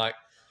 And like,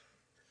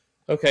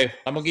 okay,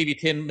 I'm going to give you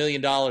 $10 million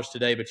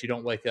today, but you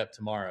don't wake up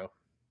tomorrow.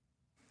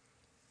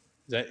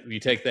 You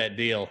take that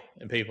deal,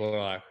 and people are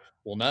like,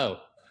 well, no.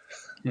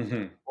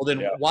 Mm-hmm. Well,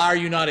 then why are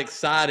you not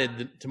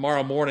excited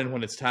tomorrow morning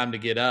when it's time to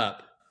get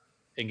up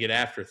and get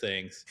after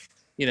things?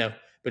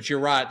 But you're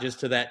right, just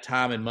to that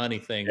time and money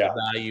thing, the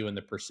value and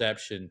the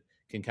perception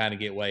can kind of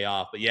get way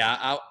off. But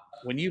yeah,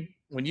 when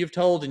you've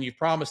told and you've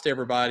promised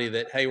everybody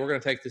that, hey, we're going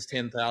to take this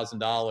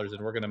 $10,000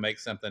 and we're going to make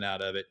something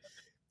out of it,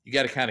 you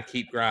got to kind of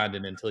keep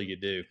grinding until you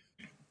do.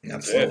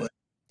 Absolutely.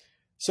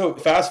 So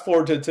fast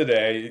forward to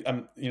today,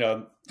 I'm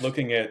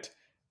looking at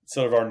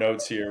sort of our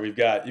notes here. You've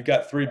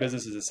got 3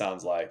 businesses, it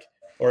sounds like,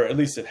 or at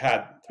least it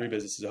had 3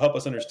 businesses. To help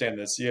us understand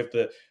this, you have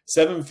the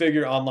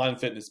 7-figure online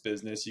fitness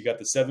business, you got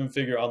the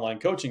 7-figure online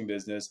coaching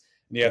business,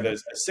 and you have a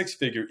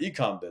 6-figure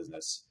e-com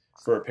business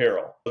for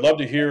apparel. I'd love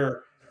to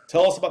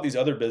tell us about these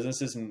other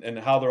businesses and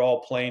how they're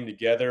all playing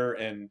together,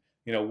 and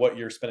what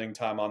you're spending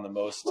time on the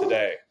most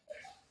today.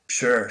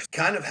 Sure.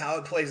 Kind of how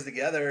it plays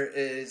together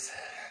is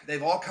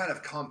they've all kind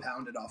of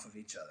compounded off of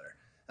each other.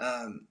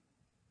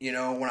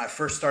 When I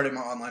first started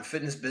my online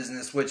fitness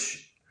business,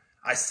 which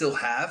I still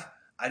have,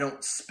 I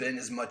don't spend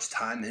as much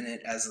time in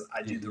it as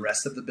I do the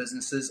rest of the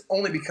businesses,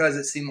 only because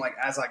it seemed like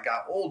as I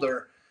got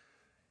older,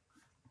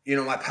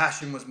 my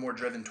passion was more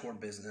driven toward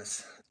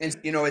business. And,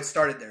 it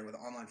started there with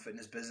online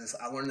fitness business.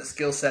 I learned the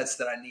skill sets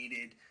that I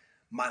needed.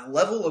 My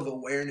level of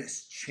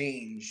awareness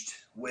changed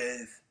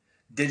with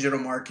digital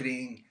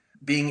marketing,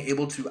 being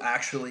able to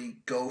actually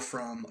go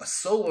from a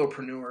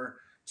solopreneur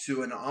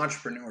to an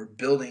entrepreneur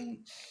building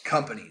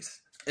companies.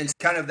 And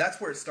kind of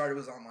that's where it started,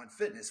 was online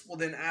fitness. Well,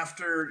 then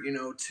after,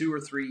 2 or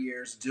 3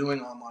 years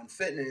doing online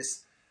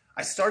fitness,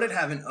 I started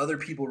having other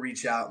people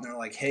reach out and they're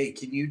like, hey,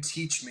 can you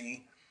teach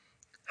me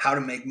how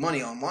to make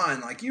money online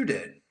like you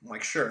did? I'm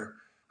like, sure.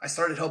 I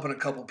started helping a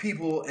couple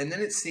people, and then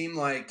it seemed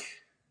like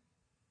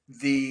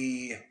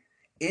the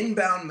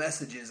inbound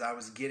messages I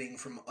was getting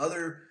from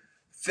other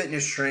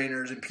fitness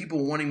trainers and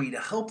people wanting me to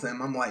help them,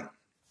 I'm like,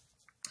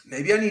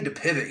 maybe I need to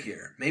pivot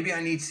here. Maybe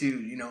I need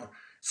to,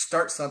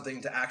 start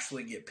something to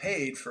actually get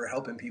paid for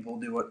helping people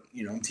do what,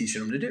 I'm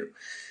teaching them to do.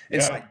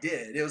 And so I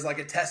did. It was like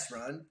a test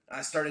run.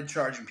 I started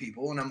charging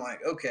people, and I'm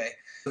like, okay.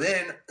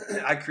 Then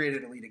I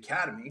created Elite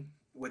Academy,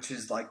 which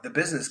is like the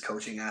business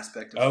coaching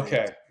aspect of things.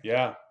 Okay.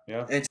 Yeah.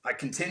 And I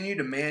continued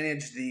to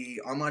manage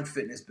the online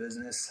fitness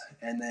business,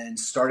 and then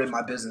started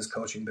my business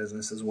coaching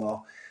business as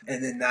well.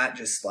 And then that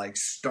just like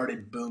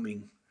started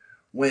booming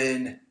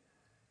when,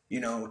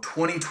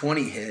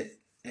 2020 hit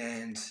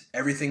and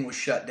everything was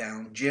shut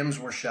down. Gyms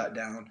were shut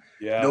down.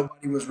 Yeah.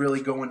 Nobody was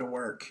really going to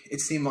work. It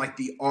seemed like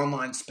the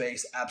online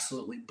space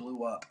absolutely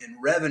blew up, and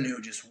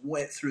revenue just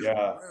went through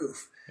the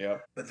roof. Yeah.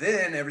 But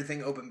then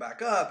everything opened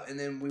back up, and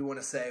then we want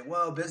to say,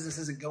 well, business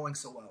isn't going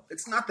so well.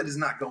 It's not that it's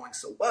not going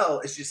so well.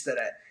 It's just that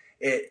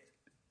it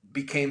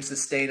became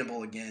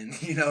sustainable again.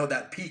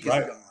 That peak is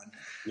gone.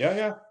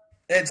 Yeah.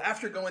 And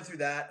after going through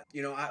that,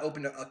 I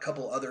opened a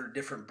couple other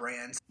different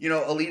brands.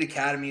 Elite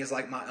Academy is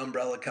like my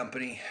umbrella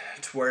company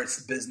to where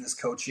it's business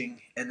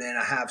coaching. And then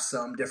I have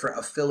some different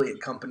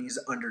affiliate companies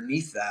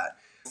underneath that.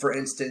 For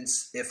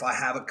instance, if I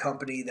have a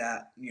company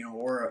that,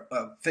 or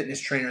a fitness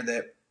trainer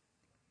that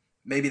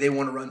maybe they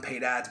want to run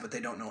paid ads, but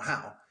they don't know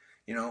how,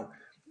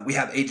 we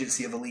have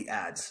Agency of Elite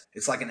Ads.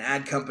 It's like an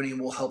ad company.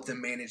 We'll help them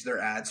manage their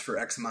ads for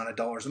X amount of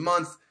dollars a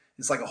month.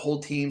 It's like a whole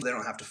team. They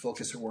don't have to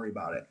focus or worry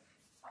about it.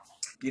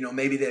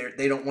 Maybe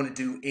they don't want to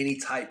do any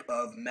type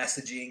of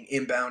messaging,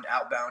 inbound,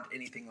 outbound,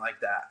 anything like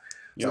that.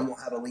 So then we'll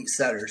have elite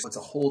setters. It's a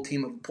whole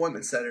team of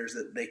appointment setters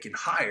that they can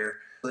hire,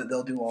 so that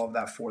they'll do all of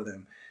that for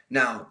them.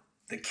 Now,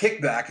 the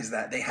kickback is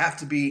that they have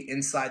to be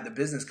inside the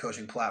business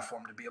coaching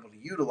platform to be able to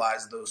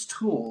utilize those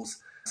tools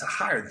to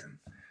hire them.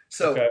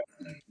 So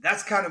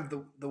that's kind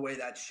of the way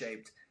that's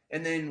shaped.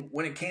 And then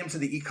when it came to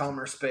the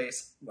e-commerce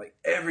space, like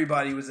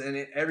everybody was in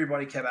it.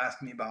 Everybody kept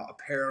asking me about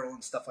apparel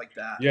and stuff like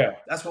that. Yeah.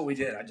 That's what we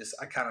did.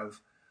 I kind of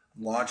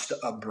launched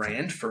a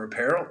brand for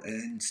apparel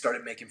and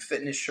started making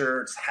fitness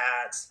shirts,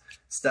 hats,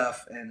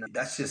 stuff. And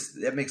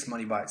that makes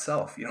money by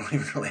itself. You don't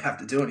even really have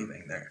to do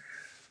anything there.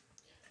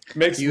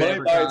 makes You money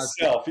by advertise.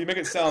 itself. You make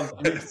it sound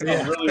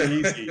really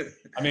easy.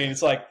 I mean,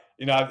 it's like,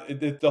 you know,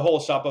 the whole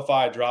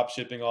Shopify drop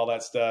shipping, all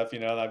that stuff, you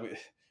know, like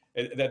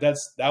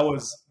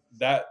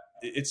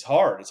it's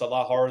hard. It's a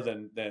lot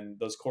harder than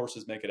those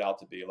courses make it out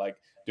to be, like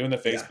doing the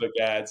Facebook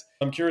ads.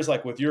 I'm curious,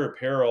 like with your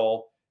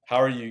apparel, how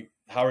are you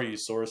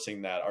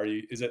sourcing that?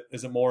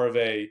 Is it more of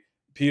a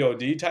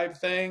POD type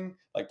thing,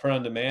 like print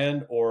on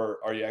demand, or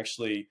are you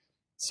actually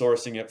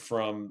sourcing it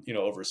from, you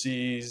know,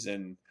 overseas,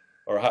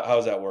 or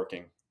how's that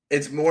working?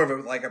 It's more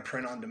of like a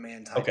print on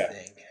demand type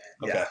thing.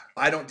 Yeah. Okay.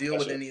 I don't deal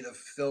with any of the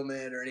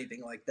fulfillment or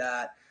anything like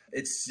that.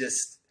 It's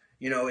just,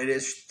 you know, it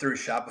is through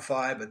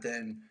Shopify, but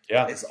then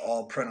it's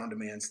all print on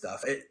demand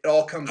stuff. It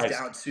all comes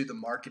down to the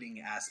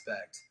marketing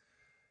aspect.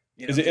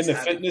 You know, is it in the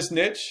fitness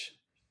niche?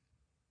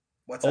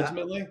 What's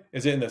ultimately? That?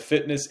 Is it in the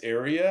fitness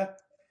area?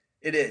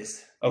 It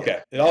is. Okay.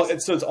 Yeah.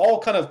 So it's all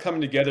kind of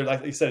coming together.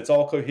 Like you said, it's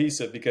all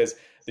cohesive because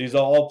these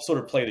all sort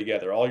of play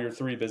together. All your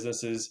three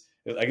businesses,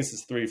 I guess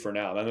it's three for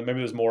now. And maybe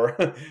there's more.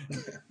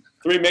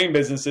 Three main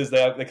businesses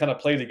that they kind of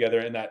play together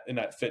in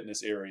that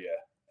fitness area.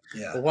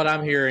 Yeah. Well, what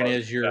I'm hearing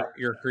is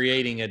you're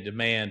creating a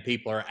demand.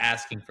 People are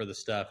asking for the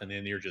stuff, and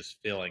then you're just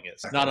filling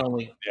it. So not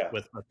only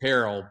with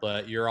apparel,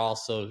 but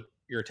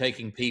you're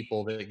taking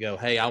people that go,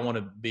 hey, I want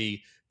to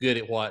be good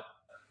at what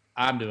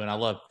I'm doing. I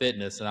love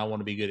fitness, and I want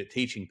to be good at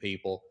teaching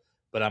people,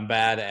 but I'm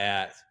bad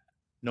at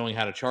knowing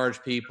how to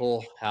charge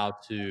people, how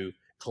to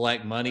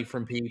collect money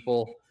from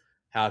people,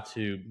 how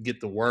to get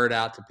the word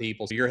out to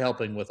people. So you're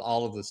helping with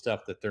all of the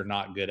stuff that they're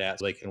not good at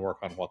so they can work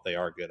on what they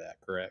are good at,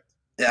 correct?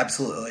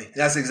 Absolutely.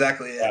 That's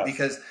exactly it.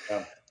 Because,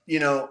 you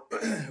know,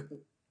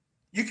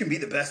 you can be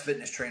the best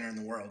fitness trainer in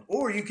the world,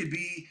 or you could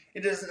be,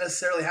 it doesn't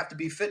necessarily have to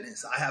be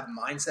fitness. I have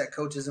mindset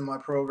coaches in my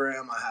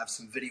program. I have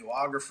some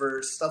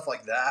videographers, stuff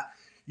like that.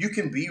 You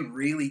can be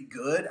really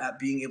good at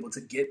being able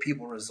to get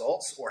people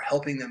results or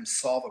helping them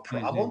solve a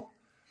problem,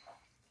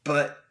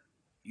 but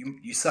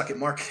you suck at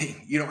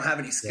marketing. You don't have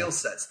any skill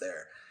sets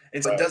there.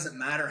 And so it doesn't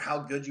matter how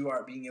good you are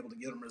at being able to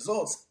give them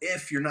results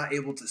if you're not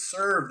able to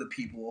serve the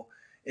people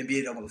and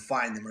being able to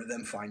find them or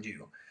them find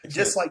you.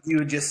 Just like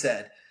you just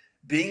said,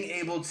 being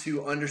able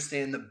to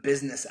understand the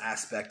business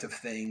aspect of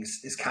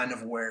things is kind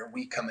of where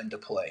we come into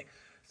play.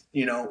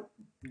 You know,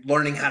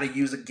 learning how to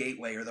use a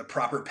gateway or the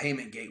proper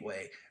payment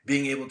gateway,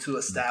 being able to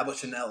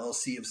establish an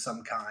LLC of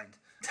some kind,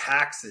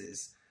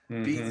 taxes,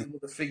 being able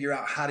to figure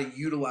out how to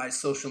utilize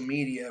social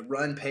media,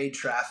 run paid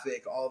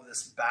traffic, all of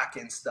this back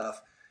end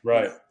stuff,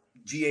 right?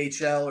 You know,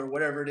 GHL or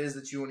whatever it is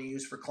that you want to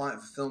use for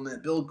client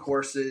fulfillment, build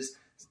courses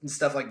and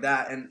stuff like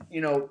that. And, you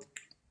know,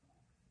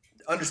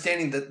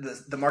 understanding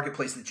the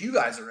marketplace that you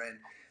guys are in,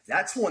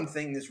 that's one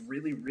thing that's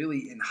really,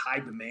 really in high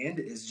demand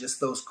is just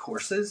those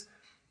courses.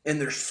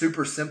 And they're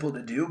super simple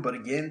to do. But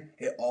again,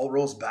 it all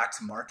rolls back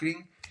to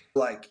marketing.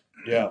 Like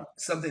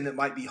something that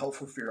might be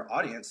helpful for your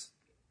audience.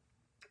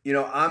 You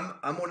know,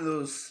 I'm one of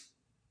those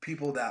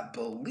people that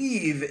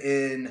believe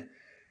in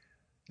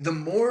the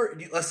more,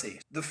 let's see,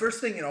 the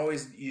first thing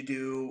you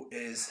do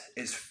is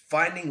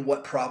finding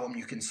what problem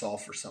you can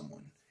solve for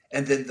someone.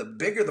 And then the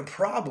bigger the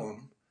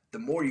problem, the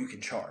more you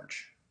can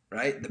charge,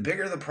 right? The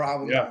bigger the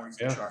problem, the more you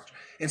can charge.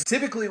 And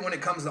typically when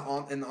it comes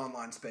to in the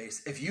online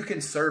space, if you can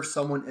serve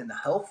someone in the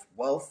health,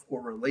 wealth,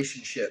 or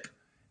relationship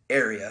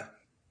area,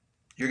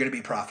 you're going to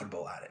be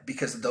profitable at it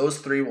because those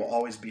three will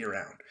always be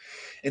around.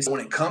 And so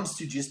when it comes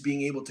to just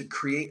being able to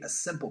create a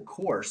simple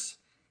course,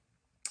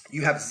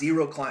 you have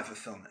zero client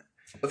fulfillment.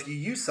 If you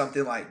use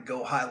something like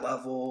Go High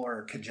Level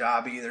or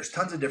Kajabi, there's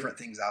tons of different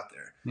things out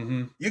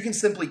there. You can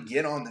simply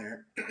get on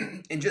there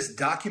and just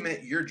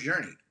document your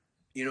journey.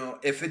 You know,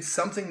 if it's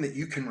something that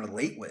you can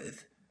relate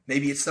with,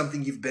 maybe it's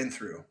something you've been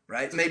through,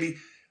 right? Maybe,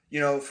 you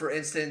know, for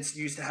instance,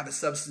 you used to have a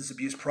substance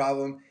abuse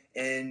problem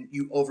and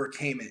you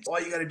overcame it. All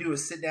you got to do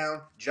is sit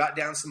down, jot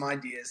down some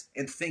ideas,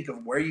 and think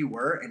of where you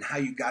were and how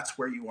you got to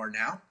where you are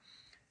now,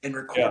 and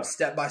record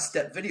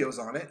step-by-step videos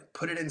on it,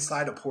 put it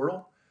inside a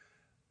portal,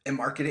 and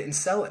market it and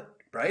sell it,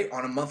 right?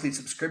 On a monthly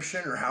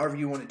subscription or however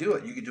you want to do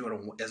it. You could do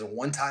it as a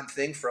one-time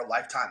thing for a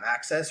lifetime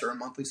access or a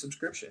monthly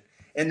subscription.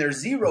 And there's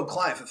zero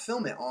client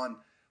fulfillment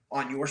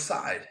on your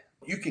side.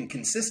 You can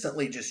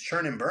consistently just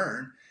churn and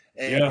burn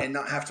and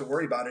not have to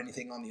worry about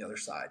anything on the other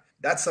side.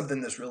 That's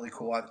something that's really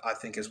cool, I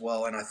think, as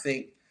well. And I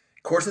think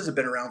courses have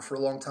been around for a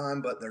long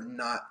time, but they're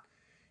not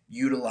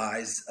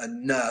utilized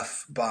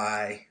enough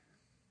by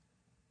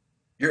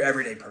your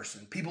everyday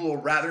person. People will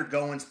rather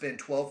go and spend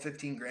 12,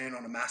 15 grand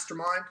on a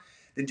mastermind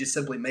than just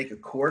simply make a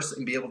course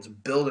and be able to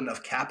build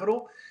enough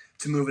capital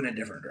to move in a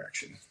different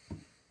direction.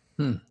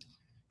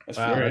 That's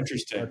very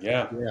interesting.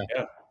 Yeah.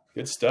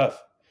 Good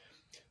stuff.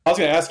 I was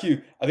going to ask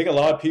you, I think a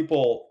lot of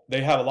people,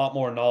 they have a lot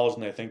more knowledge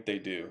than they think they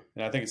do.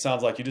 And I think it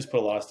sounds like you just put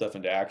a lot of stuff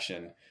into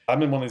action.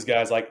 I've been one of these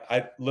guys, like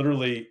I've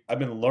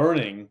been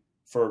learning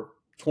for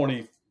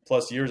 20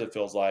 plus years, it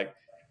feels like.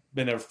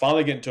 Been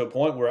finally getting to a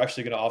point where we're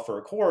actually going to offer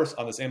a course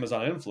on this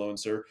Amazon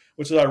influencer,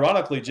 which is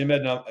ironically, Jim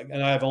Ed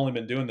and I have only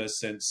been doing this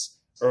since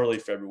early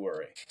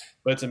February.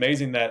 But it's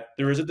amazing that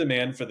there is a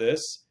demand for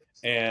this.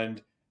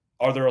 And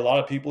are there a lot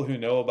of people who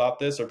know about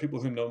this, or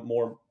people who know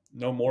more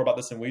know more about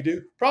this than we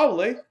do?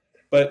 Probably.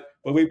 But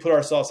when we put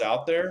ourselves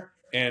out there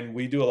and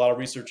we do a lot of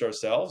research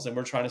ourselves and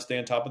we're trying to stay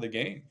on top of the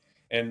game.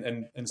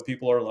 And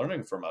people are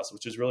learning from us,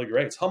 which is really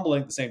great. It's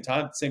humbling at the same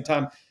time. At the same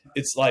time,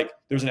 it's like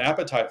there's an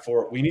appetite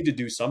for it. We need to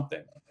do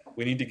something.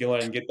 We need to go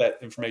in and get that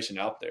information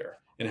out there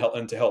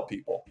and to help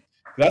people.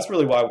 That's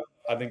really why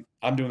I think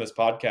I'm doing this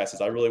podcast,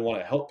 is I really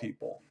want to help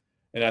people.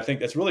 And I think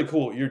that's really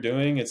cool what you're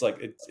doing. It's like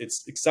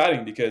it's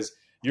exciting because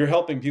you're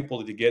helping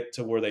people to get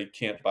to where they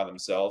can't by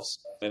themselves,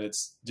 and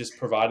it's just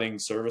providing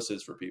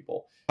services for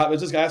people. I was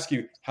just gonna ask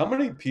you, how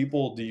many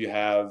people do you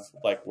have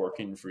like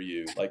working for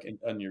you, like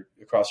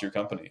across your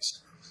companies?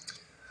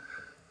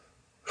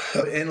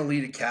 In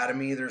Elite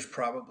Academy, there's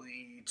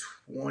probably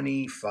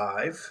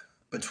 25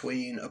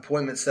 between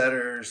appointment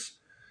setters,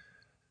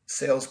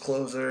 sales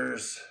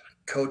closers,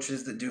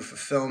 coaches that do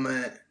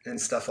fulfillment and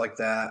stuff like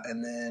that.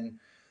 And then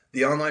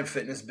the online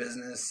fitness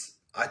business,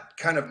 I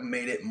kind of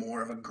made it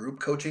more of a group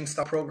coaching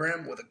style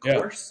program with a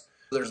course.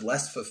 Yeah. There's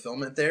less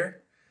fulfillment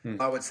there.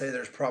 I would say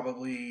there's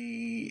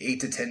probably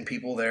 8 to 10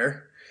 people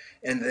there.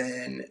 And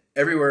then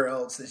everywhere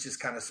else, it's just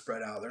kind of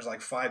spread out. There's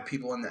like 5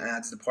 people in the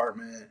ads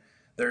department.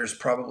 There's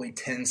probably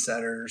 10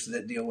 setters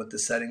that deal with the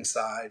setting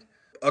side.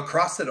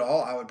 Across it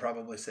all, I would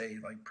probably say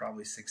like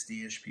probably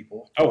 60-ish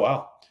people. Oh,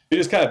 wow. You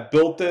just kind of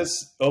built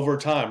this over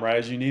time, right?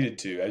 As you needed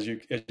to, as you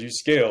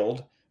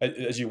scaled,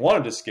 as you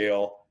wanted to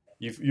scale,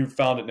 you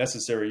found it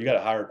necessary. You got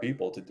to hire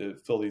people to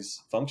fill these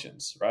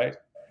functions, right?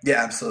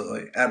 Yeah,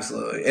 absolutely.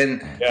 Absolutely.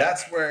 And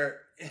that's where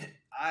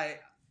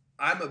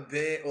I'm a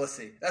bit, let's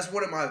see, that's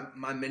one of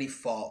my many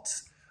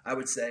faults, I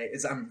would say,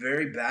 is I'm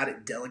very bad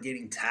at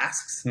delegating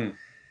tasks.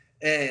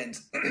 And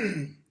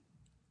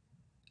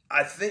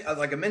I think,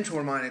 like, a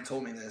mentor of mine had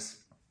told me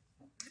this,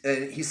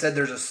 and he said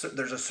there's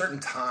a certain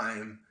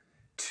time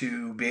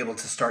to be able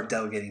to start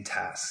delegating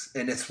tasks,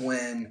 and it's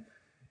when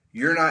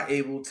you're not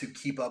able to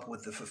keep up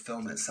with the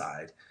fulfillment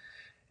side.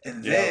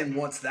 And then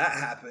once that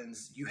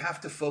happens, you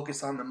have to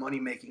focus on the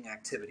money-making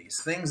activities,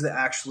 things that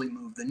actually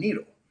move the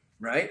needle,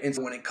 right? And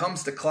so when it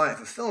comes to client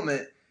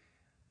fulfillment,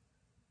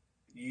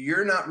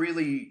 you're not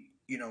really,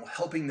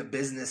 helping the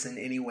business in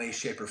any way,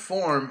 shape, or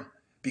form,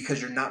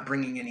 because you're not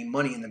bringing any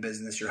money in the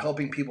business. You're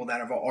helping people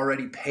that have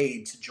already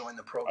paid to join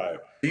the program.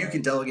 So you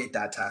can delegate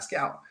that task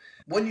out.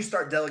 When you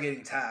start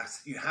delegating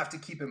tasks, you have to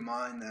keep in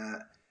mind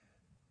that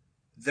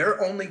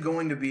they're only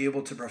going to be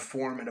able to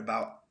perform at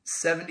about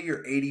 70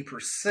 or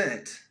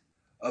 80%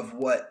 of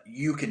what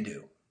you can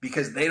do,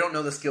 because they don't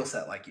know the skill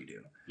set like you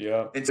do.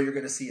 Yeah. And so you're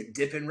going to see a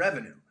dip in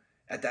revenue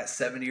at that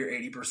 70 or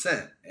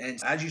 80%. And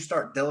as you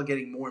start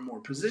delegating more and more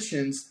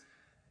positions,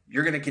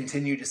 you're going to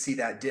continue to see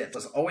that dip. So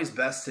it's always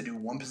best to do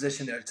one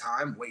position at a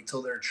time, wait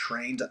till they're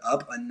trained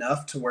up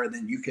enough to where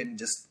then you can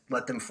just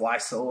let them fly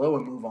solo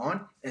and move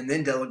on, and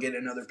then delegate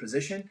another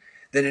position,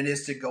 than it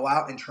is to go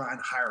out and try and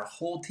hire a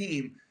whole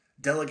team,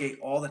 delegate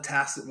all the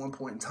tasks at one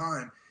point in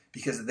time,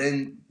 because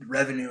then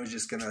revenue is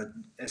just going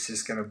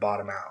to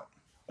bottom out.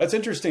 That's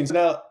interesting. So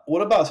now,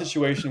 what about a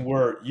situation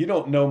where you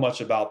don't know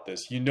much about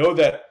this? You know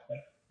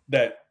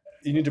that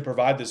you need to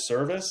provide this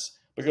service,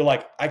 but you're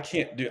like, I'm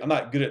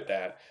not good at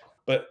that.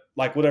 But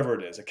like whatever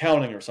it is,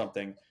 accounting or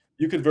something,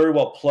 you could very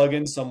well plug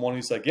in someone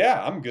who's like,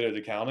 yeah, I'm good at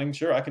accounting.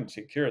 Sure, I can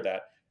take care of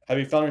that. Have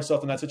you found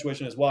yourself in that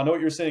situation as well? I know what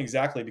you're saying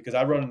exactly, because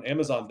I run an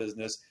Amazon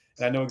business,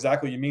 and I know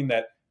exactly what you mean,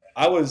 that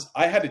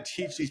I had to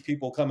teach these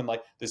people coming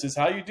like, this is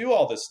how you do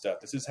all this stuff.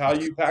 This is how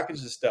you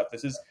package this stuff.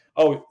 This is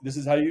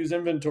how you use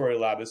Inventory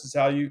Lab. This is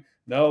how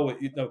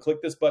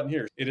click this button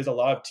here. It is a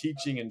lot of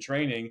teaching and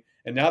training.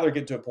 And now they're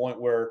getting to a point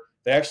where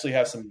they actually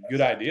have some good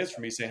ideas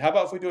for me, saying, how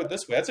about if we do it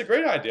this way? That's a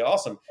great idea.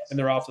 Awesome. And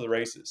they're off to the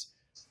races.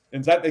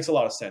 And that makes a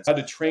lot of sense. I had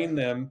to train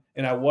them.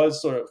 And I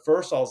was sort of, at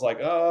first I was like,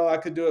 oh, I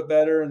could do it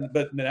better.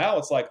 But now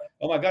it's like,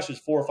 oh my gosh, there's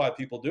 4 or 5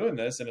 people doing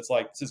this. And it's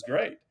like, this is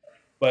great.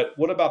 But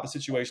what about the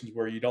situations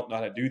where you don't know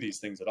how to do these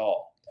things at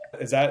all?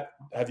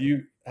 Have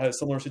you had a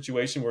similar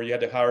situation where you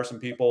had to hire some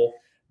people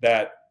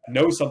that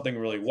know something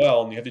really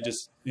well, and you have to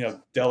just,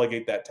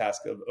 delegate that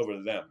task over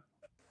to them?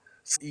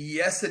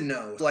 Yes and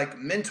no. Like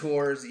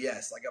mentors,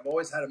 yes. Like I've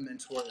always had a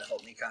mentor that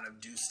helped me kind of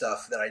do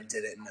stuff that I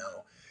didn't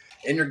know.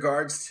 In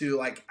regards to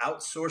like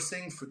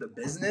outsourcing for the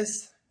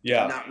business,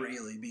 not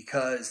really,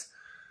 because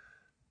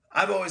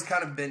I've always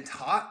kind of been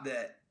taught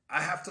that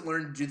I have to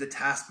learn to do the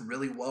task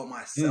really well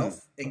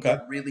myself and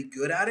get really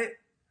good at it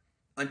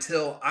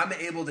until I'm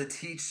able to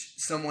teach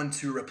someone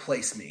to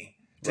replace me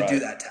to do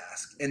that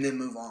task and then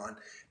move on.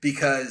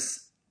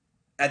 Because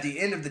at the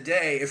end of the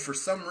day, if for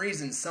some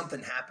reason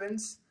something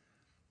happens,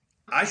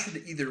 I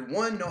should either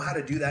 1, know how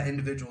to do that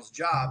individual's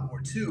job, or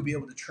 2, be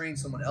able to train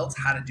someone else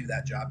how to do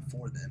that job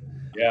for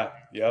them. Yeah.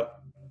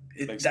 Yep.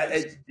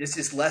 It's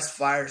just less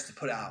fires to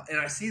put out. And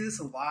I see this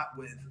a lot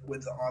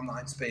with the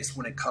online space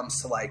when it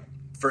comes to, like,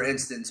 for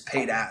instance,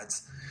 paid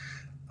ads.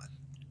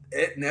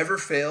 It never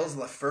fails.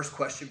 The first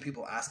question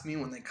people ask me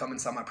when they come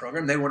inside my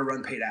program, they want to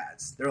run paid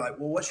ads. They're like,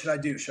 well, what should I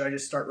do? Should I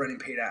just start running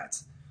paid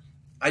ads?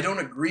 I don't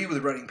agree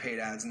with running paid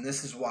ads, and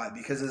this is why.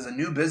 Because as a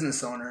new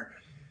business owner,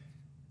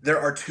 there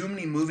are too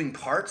many moving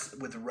parts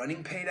with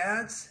running paid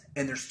ads,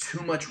 and there's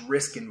too much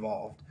risk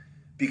involved.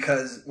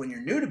 because when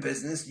you're new to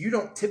business, you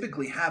don't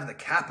typically have the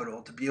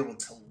capital to be able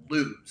to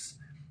lose.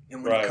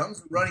 And when it comes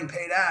to running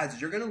paid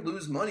ads, you're going to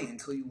lose money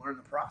until you learn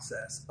the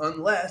process,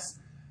 unless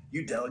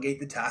you delegate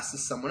the task to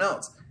someone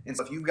else. And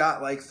so if you've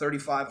got like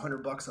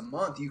 $3,500 a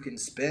month you can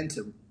spend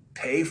to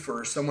pay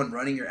for someone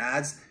running your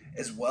ads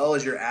as well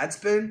as your ad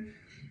spend,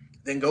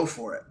 then go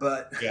for it.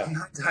 But 9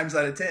 times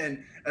out of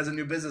 10, as a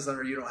new business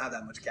owner, you don't have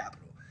that much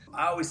capital.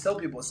 I always tell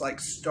people, it's like,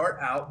 start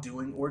out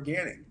doing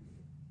organic.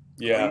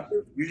 Yeah.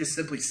 You're just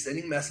simply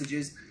sending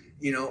messages,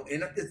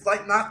 and it's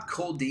like not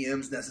cold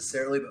DMs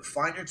necessarily, but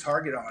find your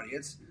target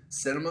audience,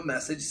 send them a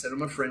message, send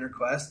them a friend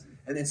request,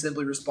 and then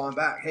simply respond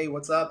back. Hey,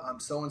 what's up? I'm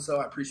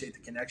so-and-so. I appreciate the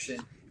connection.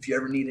 If you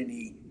ever need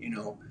any,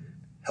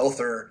 health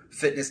or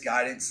fitness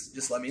guidance,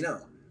 just let me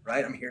know,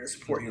 right? I'm here to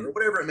support you, or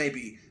whatever it may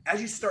be.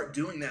 As you start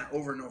doing that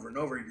over and over and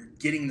over, you're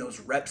getting those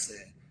reps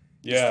in.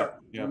 You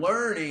start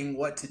learning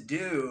what to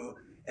do.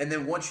 And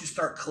then once you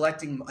start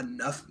collecting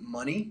enough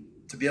money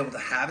to be able to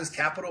have as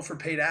capital for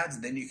paid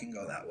ads, then you can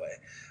go that way.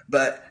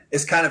 But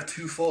it's kind of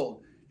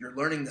twofold. You're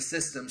learning the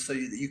system so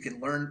that you can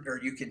learn, or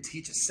you can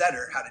teach a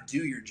setter how to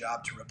do your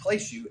job to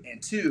replace you.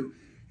 And 2,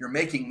 you're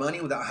making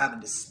money without having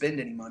to spend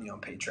any money on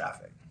paid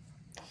traffic.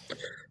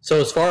 So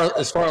as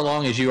far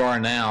along as you are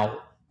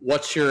now,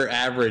 what's your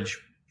average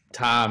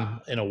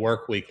time in a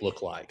work week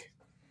look like?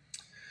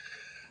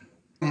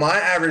 My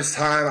average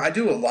time, I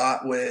do a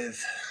lot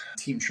with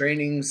team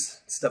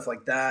trainings, stuff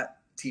like that,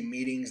 team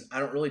meetings. I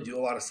don't really do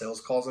a lot of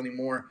sales calls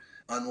anymore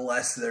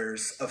unless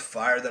there's a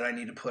fire that I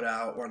need to put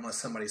out or unless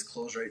somebody's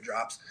close rate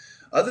drops.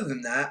 Other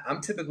than that,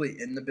 I'm typically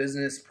in the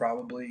business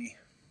probably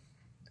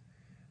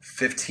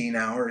 15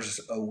 hours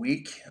a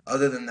week.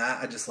 Other than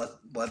that, I just let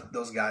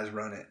those guys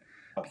run it.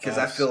 Because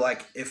I feel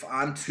like if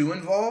I'm too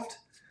involved,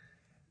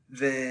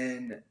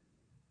 then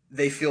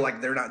they feel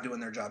like they're not doing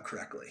their job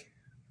correctly.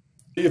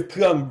 You've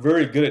become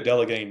very good at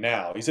delegating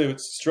now. You said you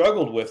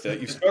struggled with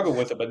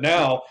it, but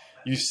now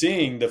you're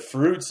seeing the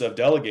fruits of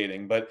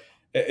delegating. But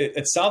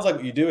it sounds like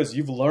what you do is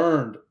you've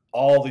learned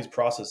all these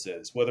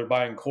processes, whether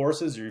buying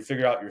courses or you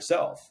figure out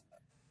yourself.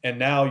 And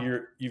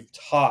now you've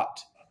taught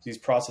these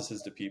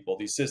processes to people,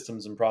 these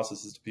systems and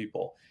processes to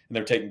people, and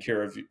they're taking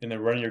care of you, and they're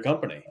running your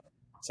company,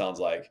 it sounds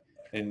like.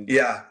 And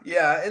yeah,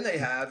 and they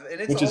have,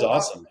 and it's which is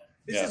awesome.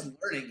 It's just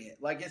learning it.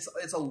 Like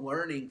it's a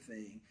learning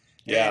thing.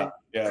 Yeah.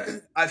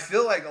 I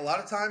feel like a lot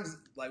of times,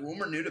 like when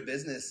we're new to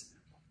business,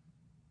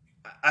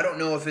 I don't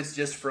know if it's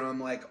just from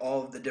like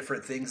all of the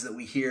different things that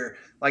we hear.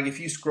 Like if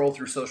you scroll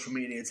through social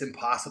media, it's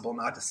impossible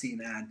not to see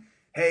an ad.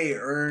 Hey,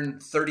 earn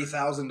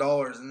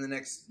 $30,000 in the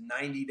next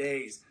 90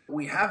 days.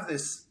 We have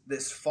this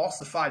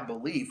falsified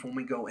belief when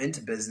we go into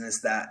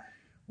business that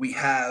we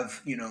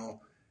have,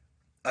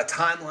 a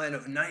timeline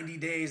of 90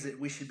 days that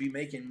we should be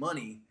making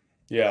money.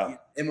 Yeah.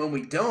 And when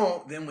we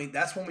don't, then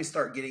that's when we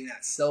start getting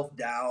that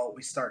self-doubt.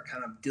 We start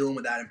kind of dealing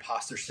with that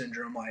imposter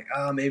syndrome, like,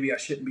 maybe I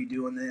shouldn't be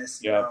doing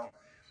this.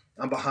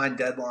 I'm behind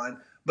deadline.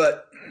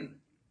 But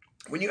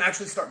when you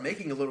actually start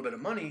making a little bit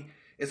of money,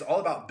 it's all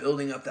about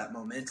building up that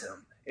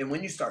momentum. And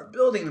when you start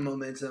building the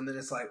momentum, then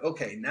it's like,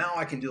 okay, now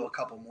I can do a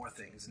couple more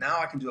things.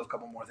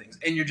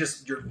 And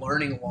you're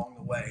learning along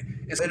the way.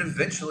 It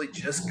eventually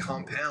just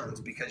compounds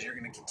because you're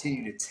going to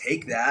continue to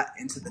take that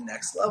into the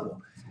next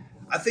level.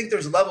 I think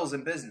there's levels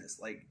in business,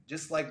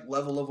 just like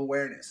level of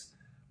awareness.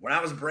 When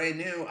I was brand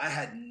new, I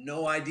had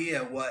no idea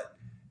what,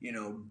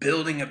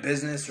 building a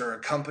business or a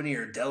company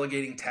or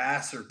delegating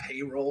tasks or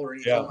payroll or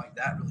anything like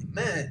that really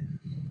meant.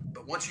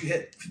 But once you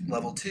hit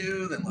level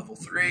 2, then level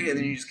 3, and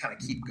then you just kind of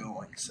keep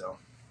going. So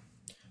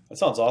that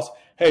sounds awesome.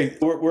 Hey,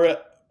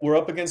 we're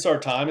up against our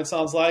time, it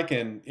sounds like,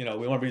 and we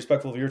want to be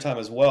respectful of your time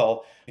as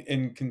well.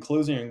 In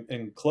closing,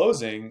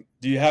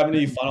 do you have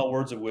any final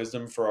words of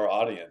wisdom for our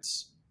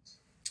audience?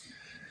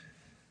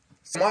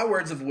 So my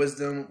words of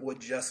wisdom would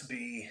just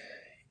be,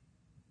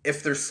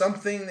 if there's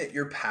something that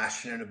you're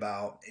passionate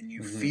about and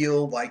you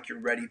feel like you're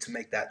ready to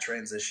make that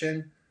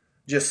transition,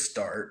 just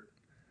start,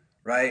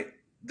 right?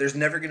 There's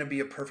never going to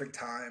be a perfect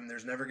time.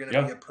 There's never going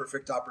to be a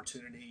perfect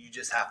opportunity. You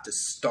just have to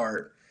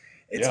start.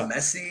 It's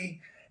messy,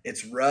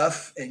 it's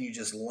rough, and you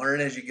just learn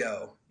as you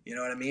go. You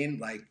know what I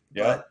mean?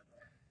 But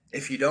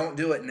if you don't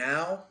do it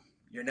now,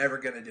 you're never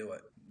going to do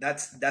it.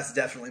 That's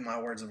definitely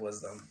my words of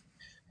wisdom.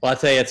 Well, I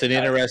tell you, it's an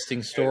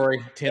interesting story.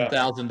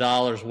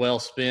 $10,000 well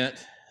spent.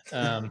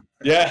 Sounds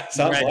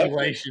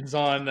congratulations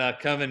on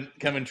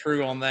coming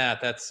true on that.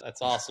 That's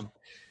awesome.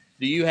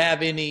 Do you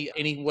have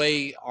any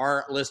way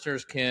our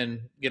listeners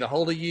can get a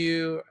hold of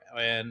you,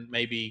 and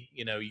maybe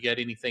you got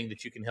anything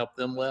that you can help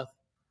them with?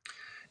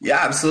 Yeah,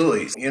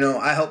 absolutely.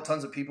 I help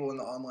tons of people in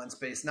the online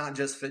space, not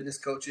just fitness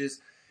coaches.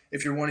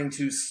 If you're wanting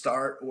to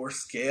start or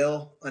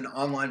scale an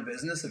online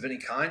business of any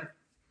kind,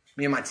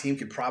 me and my team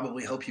could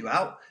probably help you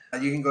out.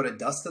 You can go to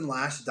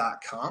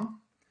dustinlash.com,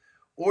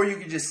 or you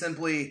can just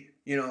simply,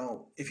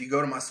 if you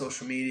go to my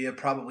social media,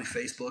 probably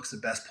Facebook's the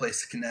best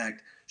place to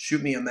connect.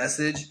 Shoot me a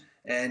message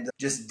and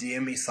just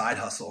DM me Side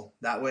Hustle.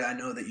 That way I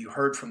know that you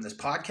heard from this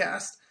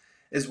podcast,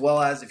 as well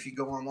as if you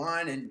go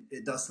online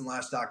at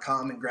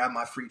dustinlash.com and grab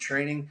my free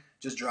training,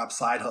 just drop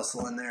Side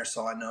Hustle in there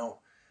so I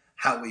know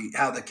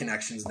how the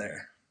connection's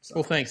there. So.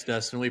 Well, thanks,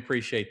 Dustin. We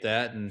appreciate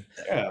that. And,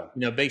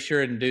 Yeah. make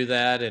sure and do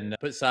that and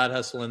put Side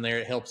Hustle in there.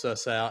 It helps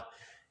us out.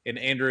 And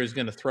Andrew is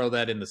going to throw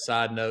that in the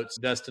side notes.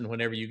 Dustin,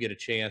 whenever you get a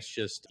chance,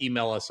 just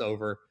email us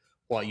over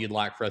what you'd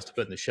like for us to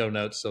put in the show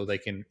notes so they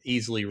can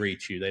easily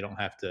reach you. They don't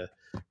have to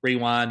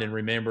rewind and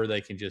remember.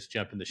 They can just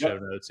jump in the show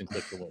notes and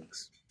click the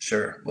links.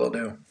 Sure, will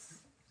do.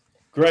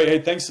 Great. Hey,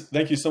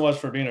 thank you so much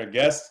for being our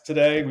guest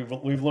today.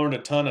 We've learned a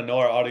ton. I know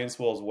our audience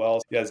will as well.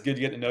 Yeah, it's good to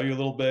get to know you a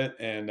little bit,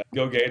 and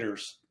go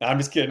Gators. No, I'm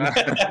just kidding.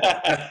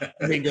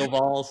 Go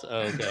Vols. Oh,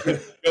 okay.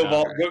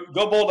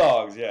 Go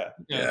Bulldogs. Yeah.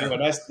 Yeah. Anyway,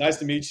 nice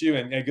to meet you,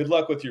 and good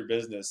luck with your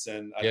business.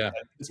 And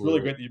it's really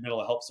great that you've been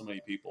able to help so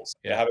many people. So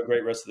have a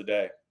great rest of the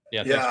day.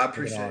 Yeah, I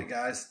appreciate it,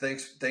 guys.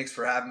 Thanks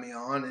for having me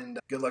on, and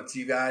good luck to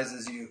you guys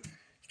as you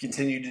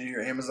continue to do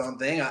your Amazon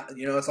thing.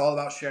 It's all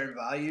about sharing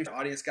value. The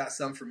audience got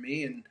some from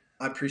me, and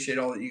I appreciate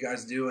all that you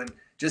guys do and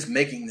just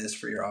making this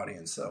for your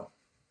audience. So,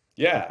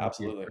 yeah,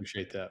 absolutely.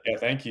 Appreciate that. Yeah,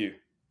 thank you.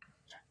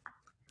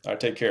 All right,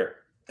 take care.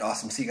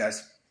 Awesome. See you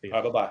guys. All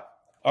right, bye-bye.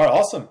 All right,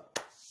 awesome.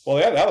 Well,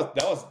 yeah, that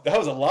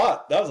was a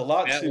lot. That was a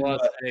lot. That was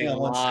a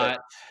lot.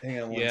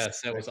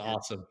 Yes, that was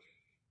awesome.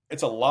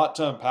 It's a lot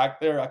to unpack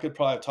there. I could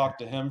probably have talked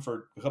to him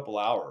for a couple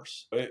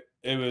hours.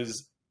 It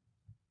was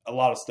a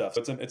lot of stuff.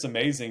 It's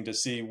amazing to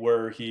see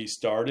where he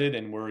started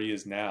and where he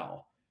is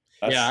now.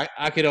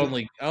 I could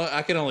only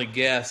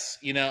guess.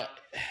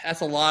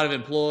 That's a lot of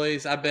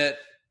employees. I bet.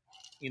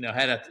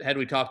 Had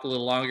we talked a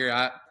little longer,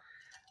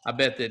 I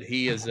bet that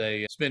he is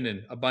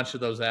spending a bunch of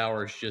those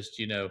hours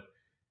just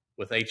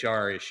with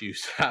HR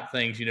issues type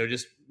things.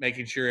 Just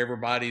making sure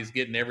everybody's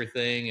getting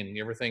everything and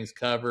everything's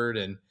covered.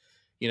 And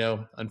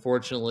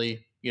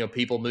unfortunately,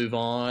 people move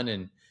on,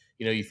 and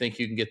you think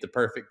you can get the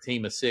perfect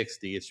team of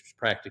 60. It's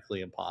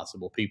practically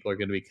impossible. People are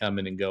going to be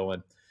coming and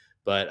going.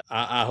 But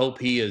I hope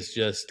he is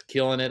just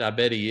killing it. I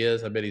bet he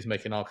is. I bet he's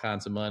making all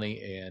kinds of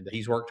money, and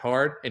he's worked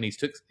hard, and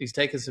he's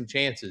taken some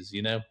chances.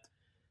 A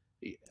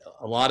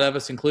lot of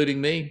us,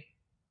 including me,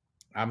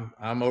 I'm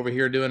over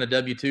here doing a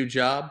W-2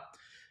 job,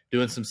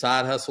 doing some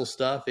side hustle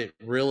stuff.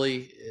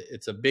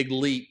 It's a big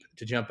leap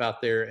to jump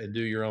out there and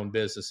do your own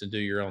business and do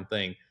your own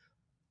thing.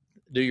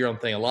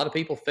 A lot of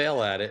people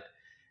fail at it,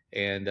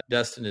 and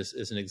Dustin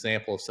is an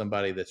example of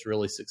somebody that's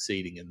really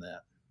succeeding in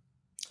that.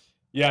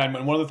 Yeah,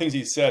 and one of the things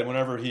he said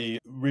whenever he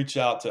reached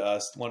out to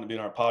us, wanted to be in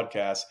our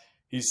podcast,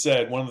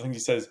 one of the things he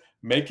says,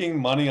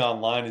 making money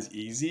online is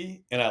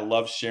easy, and I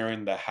love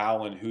sharing the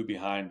how and who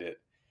behind it.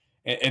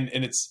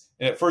 And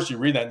at first you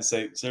read that and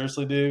say,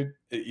 seriously, dude,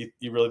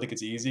 you really think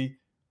it's easy?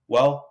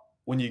 Well,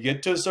 when you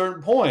get to a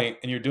certain point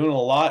and you're doing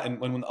a lot, and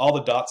when all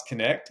the dots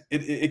connect,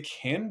 it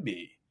can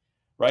be,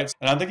 right?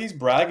 And I think he's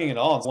bragging it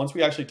all. And once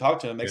we actually talk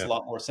to him, it makes a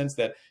lot more sense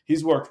that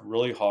he's worked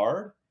really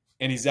hard,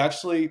 and he's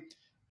actually –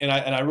 and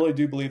I really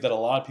do believe that a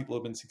lot of people who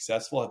have been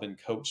successful have been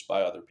coached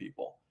by other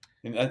people.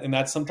 And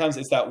that's sometimes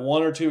it's that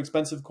one or two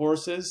expensive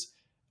courses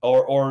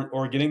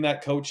or getting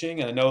that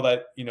coaching. And I know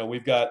that,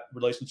 we've got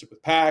relationship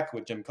with PAC,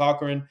 with Jim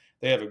Cochran.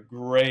 They have a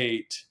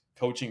great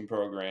coaching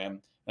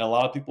program. And a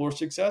lot of people who are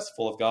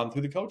successful have gone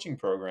through the coaching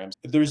programs.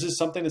 There's just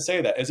something to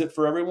say that. Is it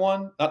for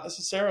everyone? Not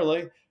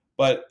necessarily,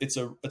 but it's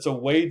a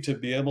way to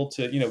be able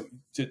to,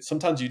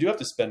 sometimes you do have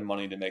to spend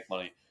money to make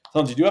money.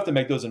 Sometimes you do have to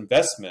make those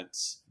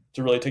investments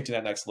to really take to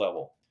that next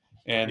level.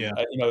 And,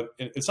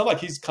 it's not like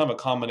he's kind of a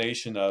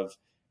combination of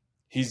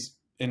he's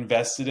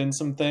invested in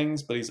some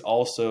things, but he's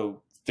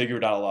also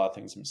figured out a lot of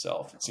things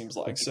himself, it seems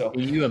like. So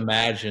can you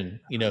imagine,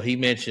 he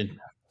mentioned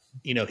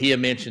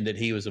that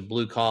he was a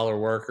blue collar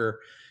worker,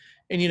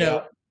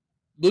 and,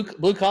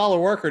 blue collar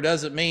worker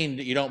doesn't mean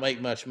that you don't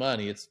make much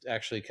money. It's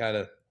actually kind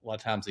of a lot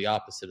of times the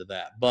opposite of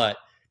that. But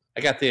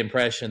I got the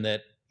impression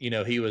that,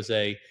 he was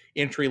a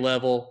entry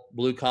level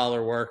blue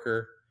collar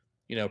worker,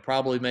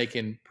 probably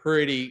making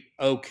pretty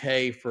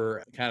okay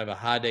for kind of a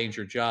high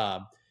danger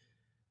job,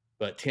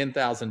 but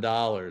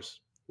 $10,000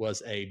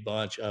 was a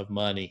bunch of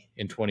money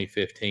in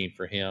 2015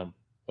 for him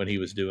when he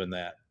was doing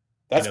that.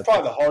 That's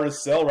probably the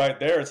hardest sell right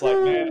there. It's like,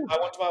 man, if I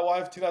went to my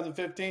wife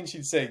 2015,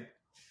 she'd say,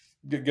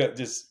 good,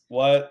 just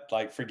what?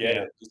 Like, forget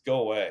it. Just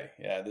go away.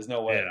 Yeah, there's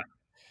no way.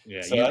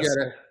 Yeah, so you got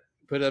to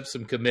put up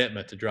some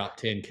commitment to drop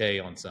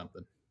 10K on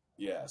something.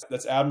 Yes,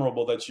 that's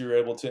admirable that you're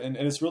able to, and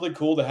it's really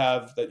cool to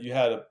have that you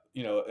had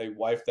a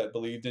wife that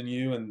believed in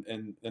you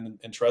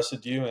and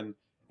trusted you, and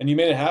you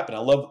made it happen. I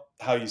love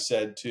how you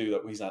said too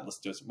that he's not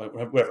listening to us,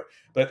 whatever.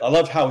 But I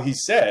love how he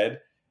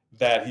said,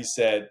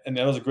 and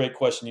that was a great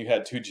question you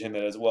had too, Jim,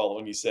 as well,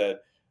 when you said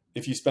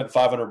if you spent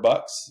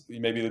 $500,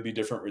 maybe it would be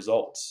different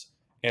results,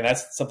 and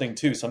that's something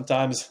too.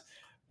 Sometimes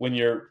when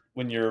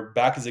your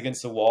back is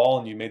against the wall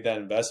and you made that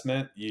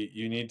investment,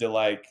 you need to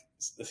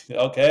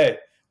okay,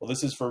 well,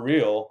 this is for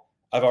real.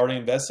 I've already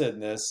invested in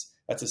this.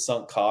 That's a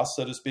sunk cost,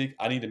 so to speak.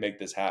 I need to make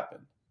this happen.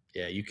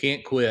 Yeah, you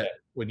can't quit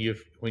when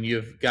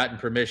you've gotten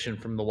permission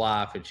from the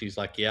wife and she's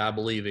like, "Yeah, I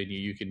believe in you.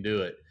 You can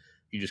do it."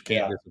 You just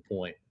can't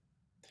disappoint.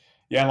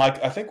 Yeah, and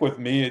I think with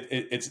me,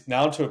 it's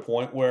now to a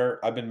point where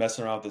I've been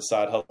messing around with this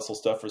side hustle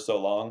stuff for so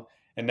long,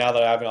 and now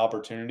that I have an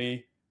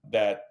opportunity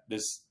that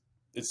this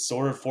it's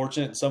sort of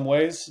fortunate in some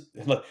ways.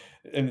 And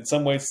in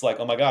some ways it's like,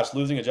 oh my gosh,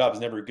 losing a job is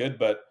never good,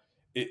 but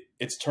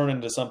it's turned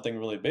into something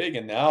really big.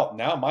 And now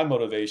my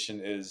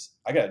motivation is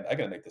I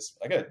gotta make this,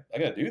 I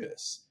gotta do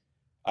this.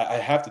 I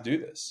have to do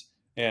this.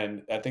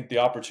 And I think the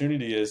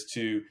opportunity is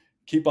to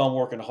keep on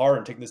working hard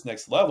and take this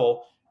next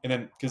level. And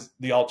then, because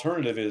the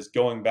alternative is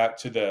going back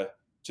to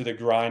the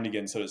grind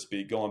again, so to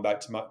speak, going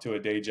back to a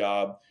day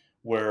job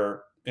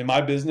where in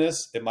my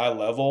business, at my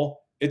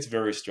level, it's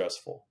very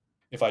stressful.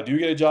 If I do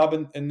get a job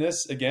in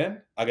this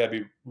again, I got to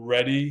be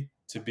ready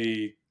to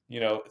be,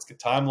 it's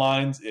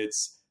timelines,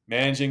 it's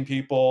managing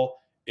people,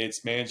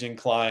 it's managing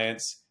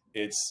clients,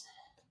 it's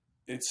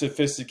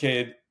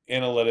sophisticated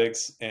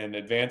analytics and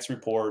advanced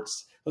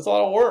reports. That's a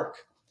lot of work.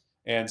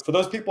 And for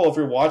those people, if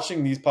you're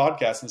watching these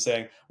podcasts and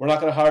saying, we're not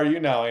going to hire you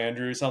now,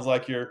 Andrew, sounds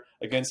like you're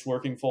against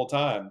working full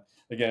time,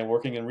 again,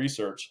 working in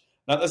research.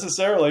 Not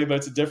necessarily, but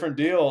it's a different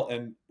deal.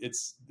 And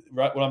it's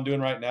what I'm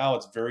doing right now.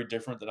 It's very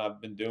different than I've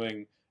been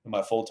doing in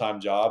my full-time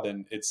job.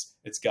 And it's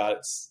got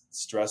its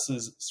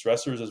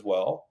stressors as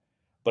well.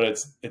 But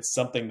it's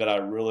something that I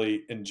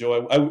really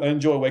enjoy. I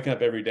enjoy waking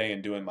up every day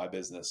and doing my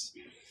business.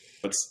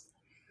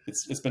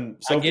 It's been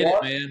so I get far.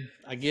 it, man.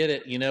 I get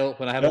it.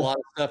 When I have a lot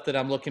of stuff that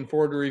I'm looking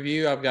forward to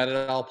review, I've got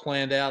it all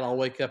planned out. I'll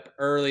wake up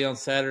early on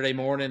Saturday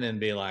morning and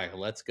be like,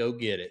 let's go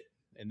get it.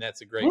 And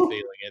that's a great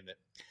feeling, isn't it?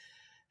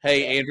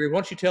 Hey, Andrew, why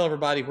don't you tell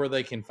everybody where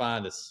they can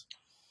find us?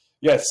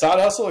 Yeah, Side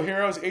Hustle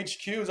Heroes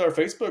HQ is our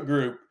Facebook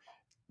group.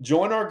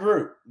 Join our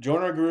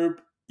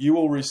group. You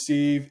will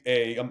receive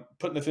I'm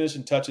putting the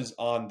finishing touches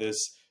on this,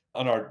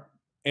 on our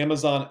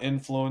Amazon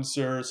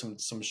influencer,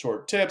 some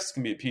short tips. It's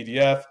going to be a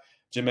PDF.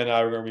 Jim and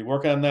I are going to be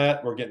working on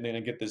that. We're going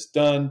to get this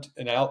done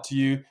and out to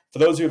you. For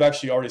those who have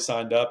actually already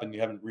signed up and you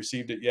haven't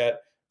received it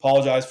yet,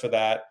 apologize for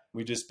that.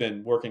 We've just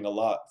been working a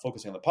lot,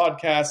 focusing on the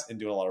podcast and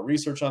doing a lot of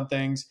research on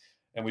things.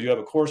 And we do have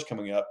a course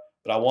coming up,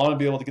 but I want to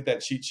be able to get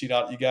that cheat sheet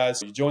out to you guys.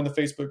 So you join the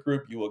Facebook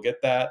group, you will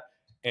get that.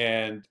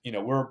 And,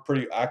 we're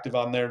pretty active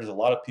on there. There's a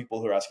lot of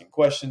people who are asking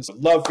questions. I'd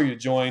love for you to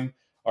join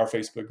our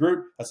Facebook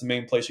group. That's the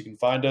main place you can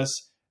find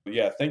us. But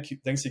yeah, thank you.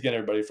 Thanks again,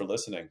 everybody, for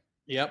listening.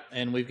 Yep.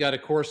 And we've got a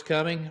course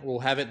coming. We'll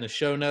have it in the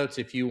show notes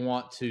if you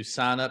want to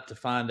sign up to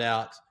find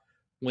out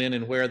when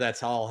and where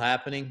that's all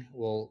happening.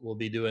 We'll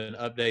be doing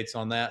updates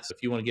on that. So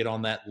if you want to get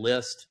on that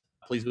list,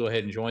 please go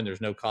ahead and join.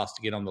 There's no cost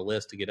to get on the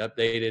list to get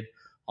updated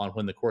on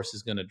when the course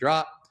is going to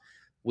drop.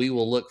 We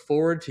will look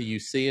forward to you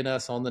seeing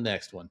us on the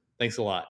next one. Thanks a lot.